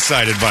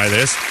blindsided by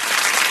this,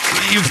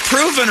 you've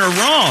proven her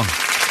wrong.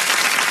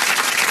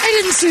 I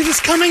didn't see this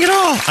coming at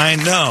all. I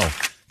know,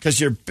 because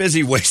you're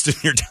busy wasting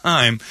your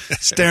time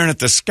staring at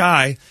the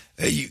sky.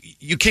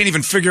 You can't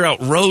even figure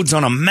out roads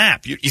on a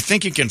map. You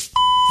think you can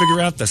figure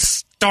out the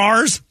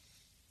stars?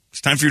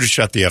 It's time for you to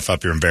shut the F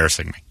up. You're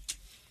embarrassing me.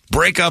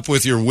 Break up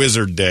with your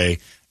wizard day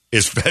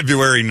is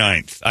February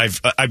 9th.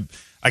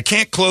 I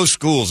can't close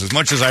schools as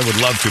much as I would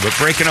love to, but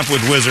breaking up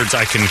with wizards,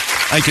 I can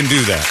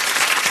do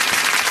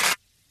that.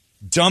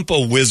 Dump a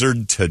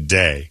wizard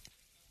today.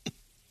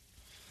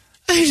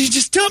 He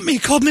just dumped me. He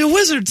called me a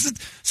wizard.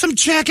 Some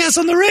jackass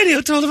on the radio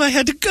told him I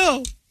had to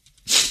go.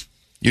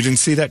 You didn't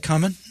see that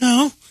coming?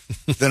 No.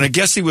 Then I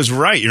guess he was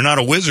right. You're not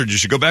a wizard. You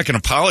should go back and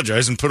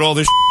apologize and put all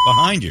this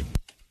behind you.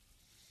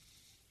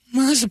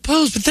 Well, I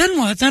suppose, but then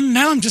what?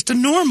 Now I'm just a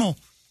normal.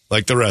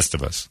 Like the rest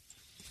of us.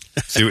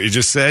 See what you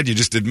just said? You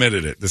just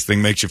admitted it. This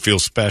thing makes you feel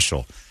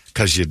special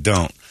because you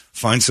don't.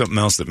 Find something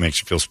else that makes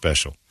you feel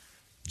special.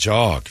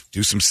 Jog,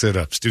 do some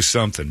sit-ups, do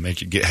something,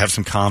 have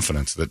some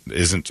confidence that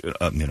isn't,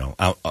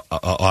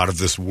 out of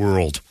this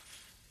world.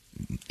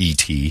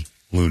 E.T.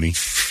 loony.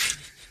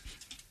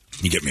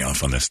 You get me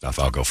off on this stuff,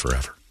 I'll go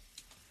forever.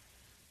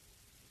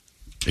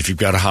 If you've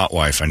got a hot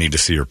wife, I need to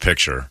see her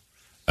picture,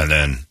 and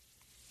then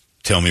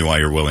tell me why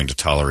you're willing to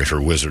tolerate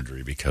her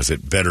wizardry, because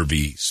it better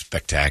be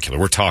spectacular.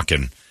 We're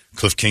talking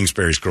Cliff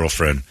Kingsbury's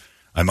girlfriend.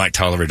 I might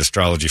tolerate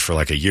astrology for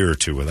like a year or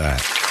two with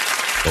that.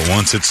 But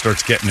once it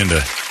starts getting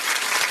into,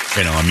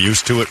 I'm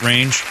used to it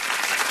range,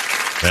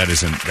 that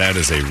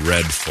is a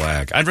red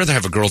flag. I'd rather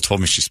have a girl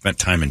told me she spent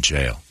time in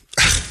jail.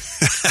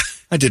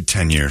 I did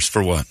 10 years.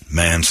 For what?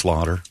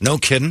 Manslaughter? No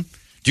kidding.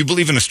 Do you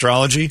believe in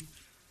astrology?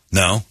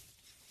 No.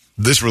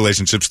 This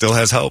relationship still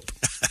has hope.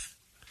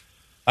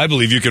 I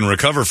believe you can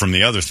recover from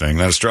the other thing.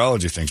 That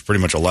astrology thing's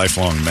pretty much a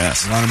lifelong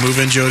mess. Want to move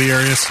in, Jody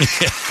Arias?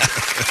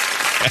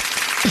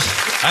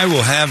 I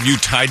will have you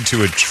tied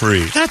to a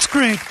tree. That's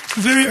great.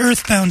 Very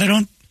earthbound.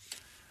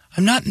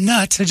 I'm not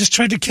nuts. I just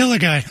tried to kill a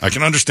guy. I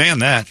can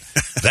understand that.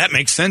 That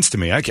makes sense to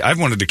me. I've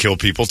wanted to kill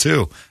people,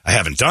 too. I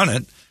haven't done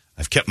it.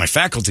 I've kept my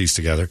faculties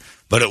together.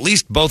 But at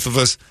least both of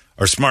us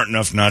are smart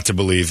enough not to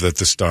believe that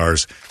the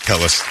stars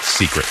tell us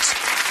secrets.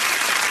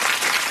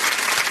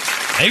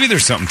 Maybe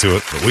there's something to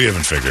it, but we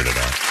haven't figured it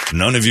out.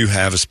 None of you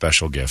have a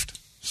special gift.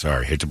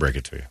 Sorry, hate to break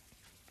it to you.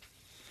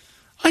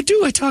 I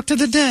do. I talk to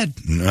the dead.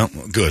 No,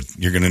 good.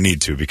 You're going to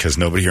need to, because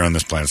nobody here on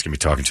this planet is going to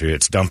be talking to you.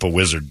 It's Dump a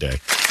Wizard Day.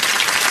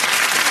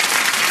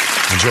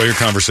 Enjoy your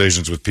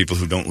conversations with people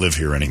who don't live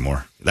here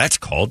anymore. That's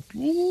called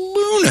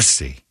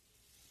lunacy.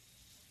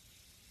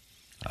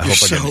 You're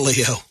so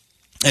Leo.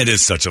 It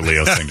is such a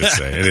Leo thing to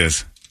say. It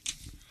is.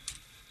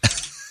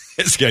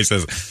 This guy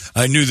says,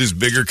 I knew this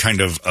bigger,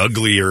 kind of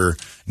uglier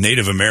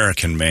Native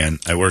American man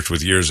I worked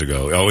with years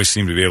ago. He always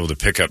seemed to be able to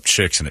pick up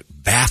chicks, and it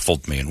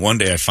baffled me. And one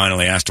day I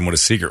finally asked him what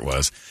his secret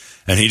was,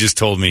 and he just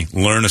told me,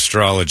 learn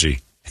astrology.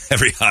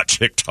 Every hot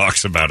chick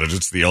talks about it.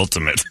 It's the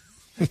ultimate.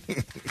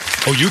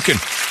 Oh, you can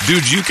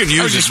use it.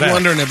 I was just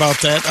wondering about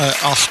that.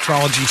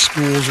 Astrology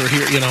schools are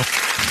here,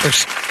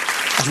 there's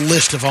a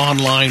list of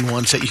online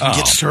ones that you can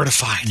get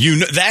certified.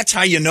 That's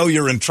how you know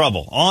you're in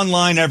trouble.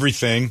 Online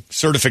everything,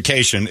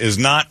 certification is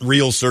not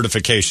real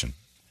certification.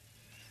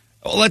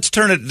 Well, let's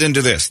turn it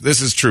into this.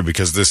 This is true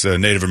because this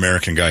Native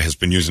American guy has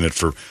been using it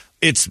for,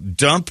 it's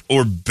dump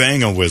or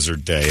bang a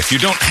wizard day. If you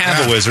don't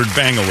have a wizard,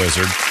 bang a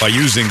wizard by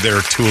using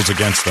their tools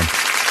against them.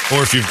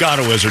 Or if you've got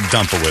a wizard,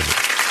 dump a wizard.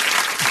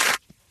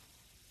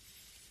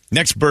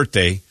 Next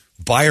birthday,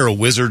 buy her a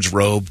wizard's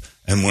robe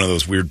and one of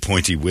those weird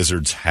pointy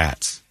wizard's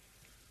hats.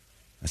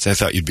 I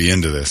thought you'd be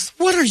into this.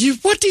 What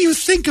do you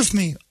think of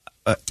me?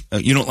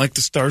 You don't like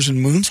the Stars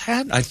and Moons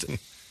hat?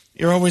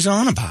 You're always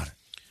on about it.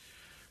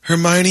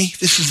 Hermione,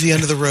 this is the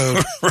end of the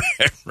road.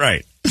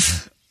 Right.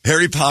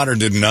 Harry Potter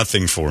did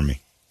nothing for me.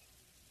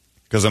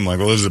 Because I'm like,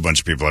 well, there's a bunch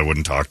of people I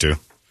wouldn't talk to.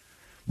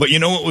 But you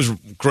know what was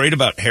great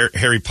about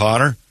Harry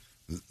Potter?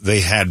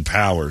 They had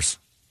powers.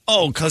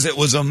 Oh, because it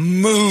was a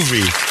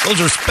movie. Those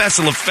are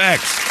special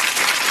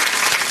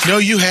effects. No,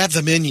 you have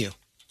them in you.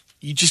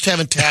 You just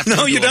haven't tapped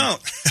No, into you them.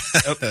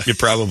 don't. You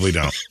probably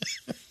don't.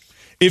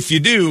 If you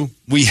do,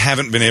 we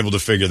haven't been able to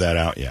figure that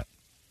out yet.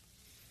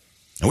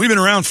 And we've been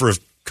around for a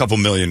couple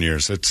million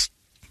years. It's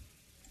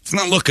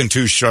not looking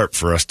too sharp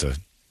for us to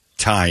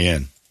tie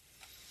in.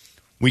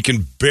 We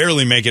can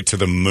barely make it to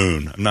the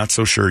moon. I'm not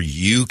so sure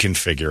you can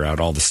figure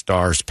out all the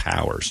stars'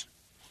 powers.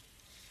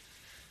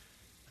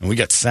 And we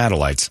got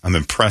satellites. I'm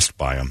impressed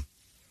by them.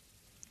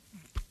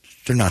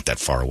 They're not that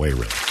far away,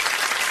 really.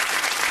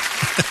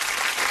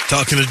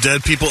 Talking to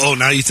dead people. Oh,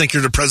 now you think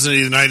you're the president of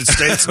the United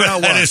States? Now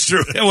what? That is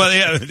true. Well,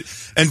 yeah.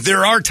 And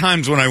there are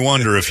times when I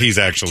wonder if he's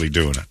actually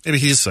doing it. Maybe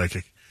he's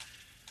psychic.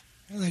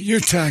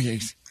 You're talking.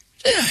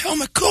 Yeah,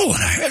 Helmut Kohl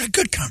and I had a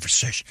good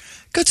conversation.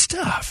 Good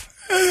stuff.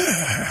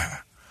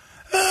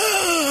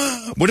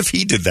 What if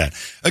he did that?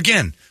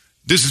 Again,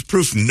 this is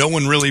proof no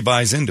one really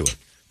buys into it.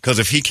 Because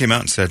if he came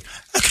out and said,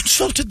 I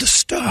consulted the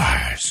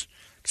stars.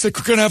 It's like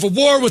we're going to have a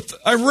war with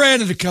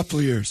Iran in a couple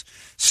of years.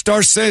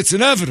 Stars say it's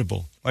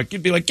inevitable. like,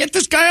 you'd be like, get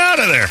this guy out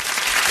of there.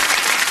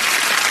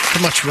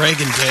 How much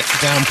Reagan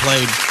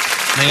downplayed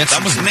Nancy.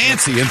 That was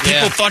Nancy, and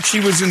people thought she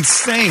was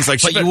insane. It's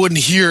like, but you wouldn't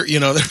hear, they're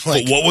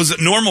like. But what was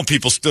it? Normal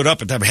people stood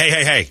up at that.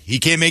 Hey, he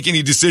can't make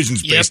any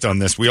decisions based on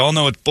this. We all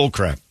know it's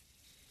bullcrap.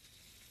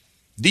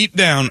 Deep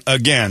down,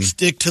 again.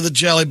 Stick to the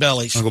jelly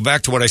bellies. I'll go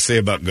back to what I say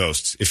about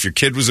ghosts. If your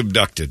kid was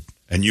abducted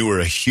and you were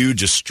a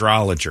huge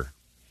astrologer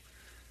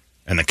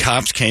and the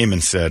cops came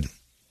and said,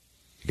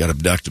 he got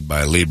abducted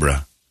by a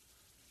Libra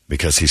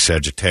because he's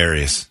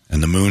Sagittarius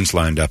and the moon's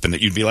lined up, and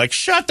that you'd be like,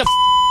 shut the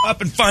up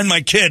and find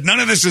my kid. None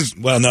of this is,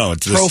 well, no.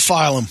 It's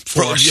profile him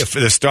for us.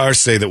 Yeah, the stars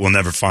say that we'll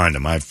never find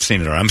him. I've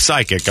seen it. I'm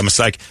psychic. I'm a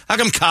psychic. How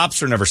come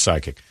cops are never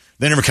psychic?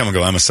 They never come and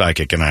go, I'm a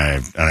psychic, and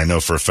I know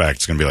for a fact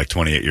it's going to be like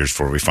 28 years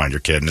before we find your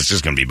kid, and it's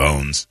just going to be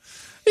bones.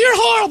 You're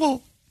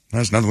horrible.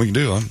 There's nothing we can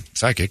do. I'm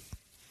psychic.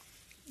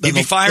 You'd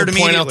be fired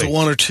immediately. Point out the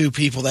one or two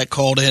people that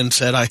called in and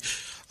said, I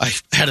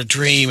had a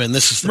dream, and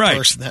this is the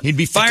person that... He'd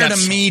be fired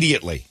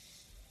immediately.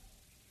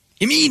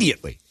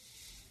 Immediately.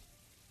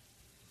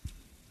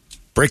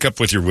 Break up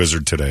with your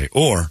wizard today,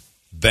 or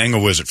bang a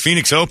wizard.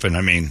 Phoenix Open,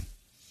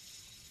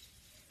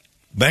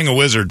 Bang a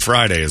Wizard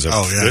Friday is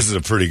This is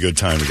a pretty good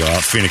time to go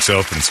out Phoenix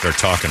Open and start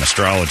talking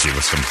astrology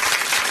with some.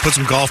 Put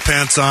some golf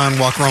pants on,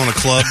 walk around a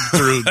club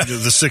through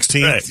the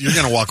 16th. Right. You're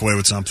going to walk away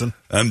with something.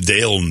 I'm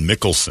Dale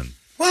Mickelson.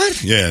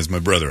 What? Yeah, it's my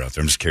brother out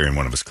there. I'm just carrying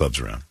one of his clubs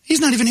around. He's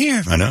not even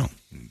here. I know.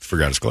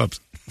 Forgot his clubs.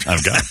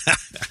 I've got him.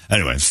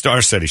 Anyway,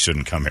 Star said he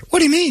shouldn't come here. What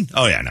do you mean?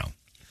 Oh, yeah, no.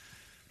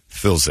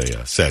 Phil's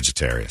a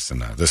Sagittarius,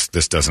 and this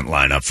doesn't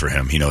line up for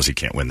him. He knows he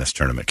can't win this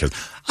tournament because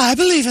I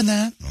believe in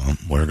that. Well,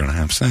 we're going to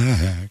have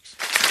sex.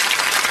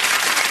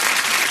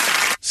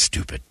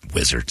 Stupid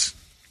wizards.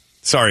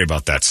 Sorry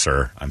about that,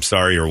 sir. I'm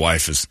sorry your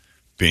wife is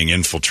being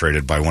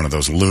infiltrated by one of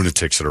those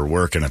lunatics at her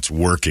work, and it's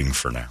working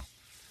for now.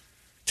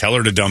 Tell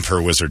her to dump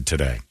her wizard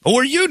today.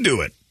 Or you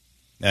do it.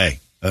 Hey,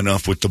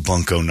 enough with the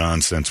bunko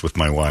nonsense with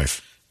my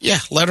wife. Yeah,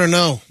 let her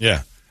know.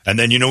 Yeah. And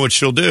then you know what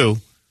she'll do?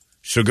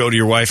 She'll go to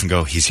your wife and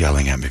go, he's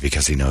yelling at me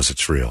because he knows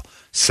it's real.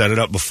 Set it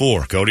up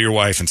before. Go to your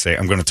wife and say,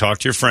 I'm going to talk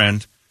to your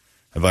friend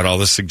about all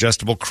this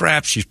suggestible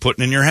crap she's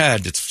putting in your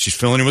head. She's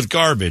filling you with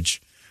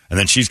garbage. And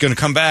then she's going to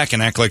come back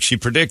and act like she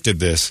predicted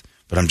this.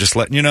 But I'm just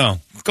letting you know.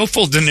 Go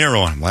full De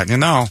Niro. I'm letting you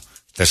know.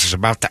 This is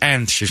about to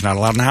end. She's not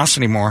allowed in the house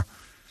anymore.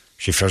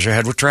 She fills your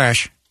head with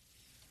trash.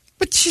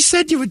 But she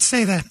said you would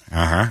say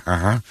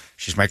that.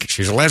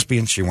 She's a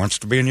lesbian. She wants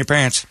to be in your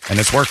pants. And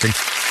it's working.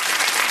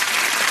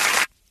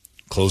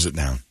 Close it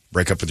down.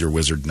 Break up with your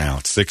wizard now.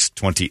 It's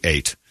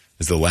 6:28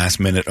 is the last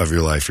minute of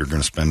your life you're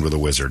going to spend with a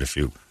wizard if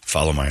you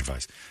follow my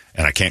advice.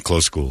 And I can't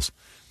close schools.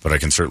 But I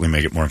can certainly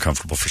make it more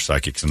uncomfortable for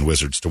psychics and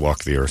wizards to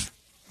walk the earth.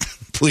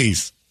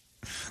 Please.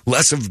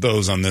 Less of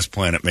those on this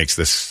planet makes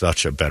this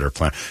such a better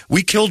planet.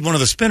 We killed one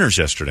of the spinners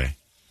yesterday.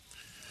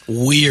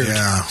 Weird.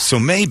 Yeah. So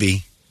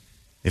maybe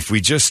if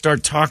we just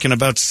start talking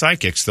about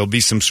psychics, there'll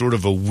be some sort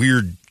of a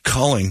weird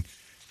culling,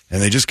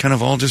 and they just kind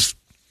of all just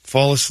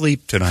fall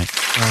asleep tonight.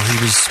 Well,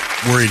 he was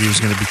worried he was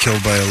going to be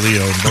killed by a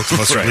Leo, and both of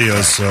us are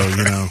Leos,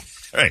 so,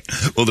 Right.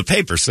 Well, the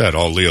paper said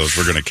all Leos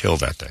were going to kill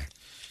that day.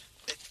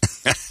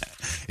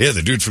 Yeah,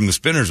 the dude from the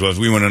Spinners was.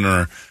 We went on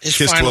our his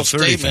Kiss final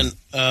 1230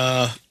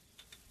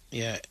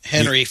 statement.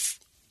 Henry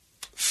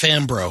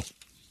Fambro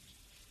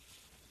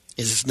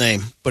is his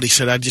name, but he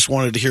said, "I just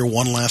wanted to hear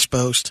one last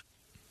post."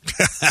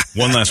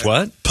 One last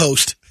what?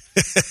 Post.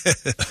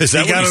 Is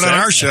that he got it on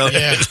our show?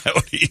 Yeah.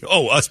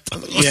 Us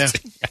posting. Yeah.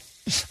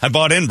 I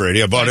bought in,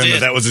 Brady. I bought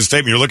in that was his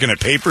statement. You're looking at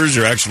papers.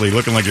 You're actually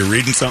looking like you're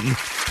reading something.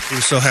 He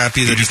was so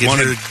happy that he could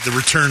hear the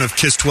return of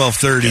Kiss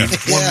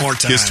 1230 one more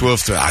time. Kiss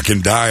 1230. I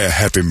can die a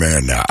happy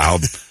man now.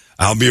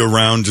 I'll be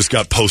around. Just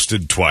got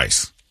posted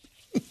twice.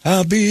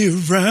 I'll be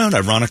around.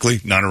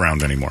 Ironically, not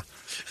around anymore.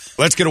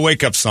 Let's get a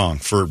wake-up song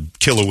for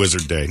Kill a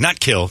Wizard Day. Not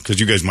kill, because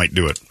you guys might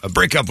do it.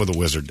 Break up with a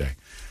wizard day.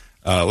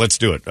 Let's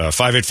do it.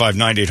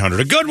 585-9800.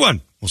 A good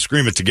one. We'll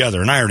scream it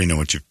together, and I already know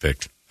what you've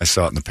picked. I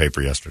saw it in the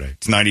paper yesterday.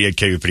 It's 98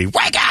 KUPD.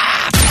 Wake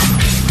up!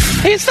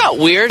 Hey, it's not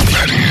weird.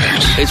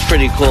 It's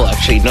pretty cool,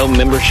 actually. No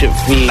membership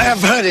fee. I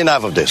have heard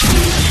enough of this.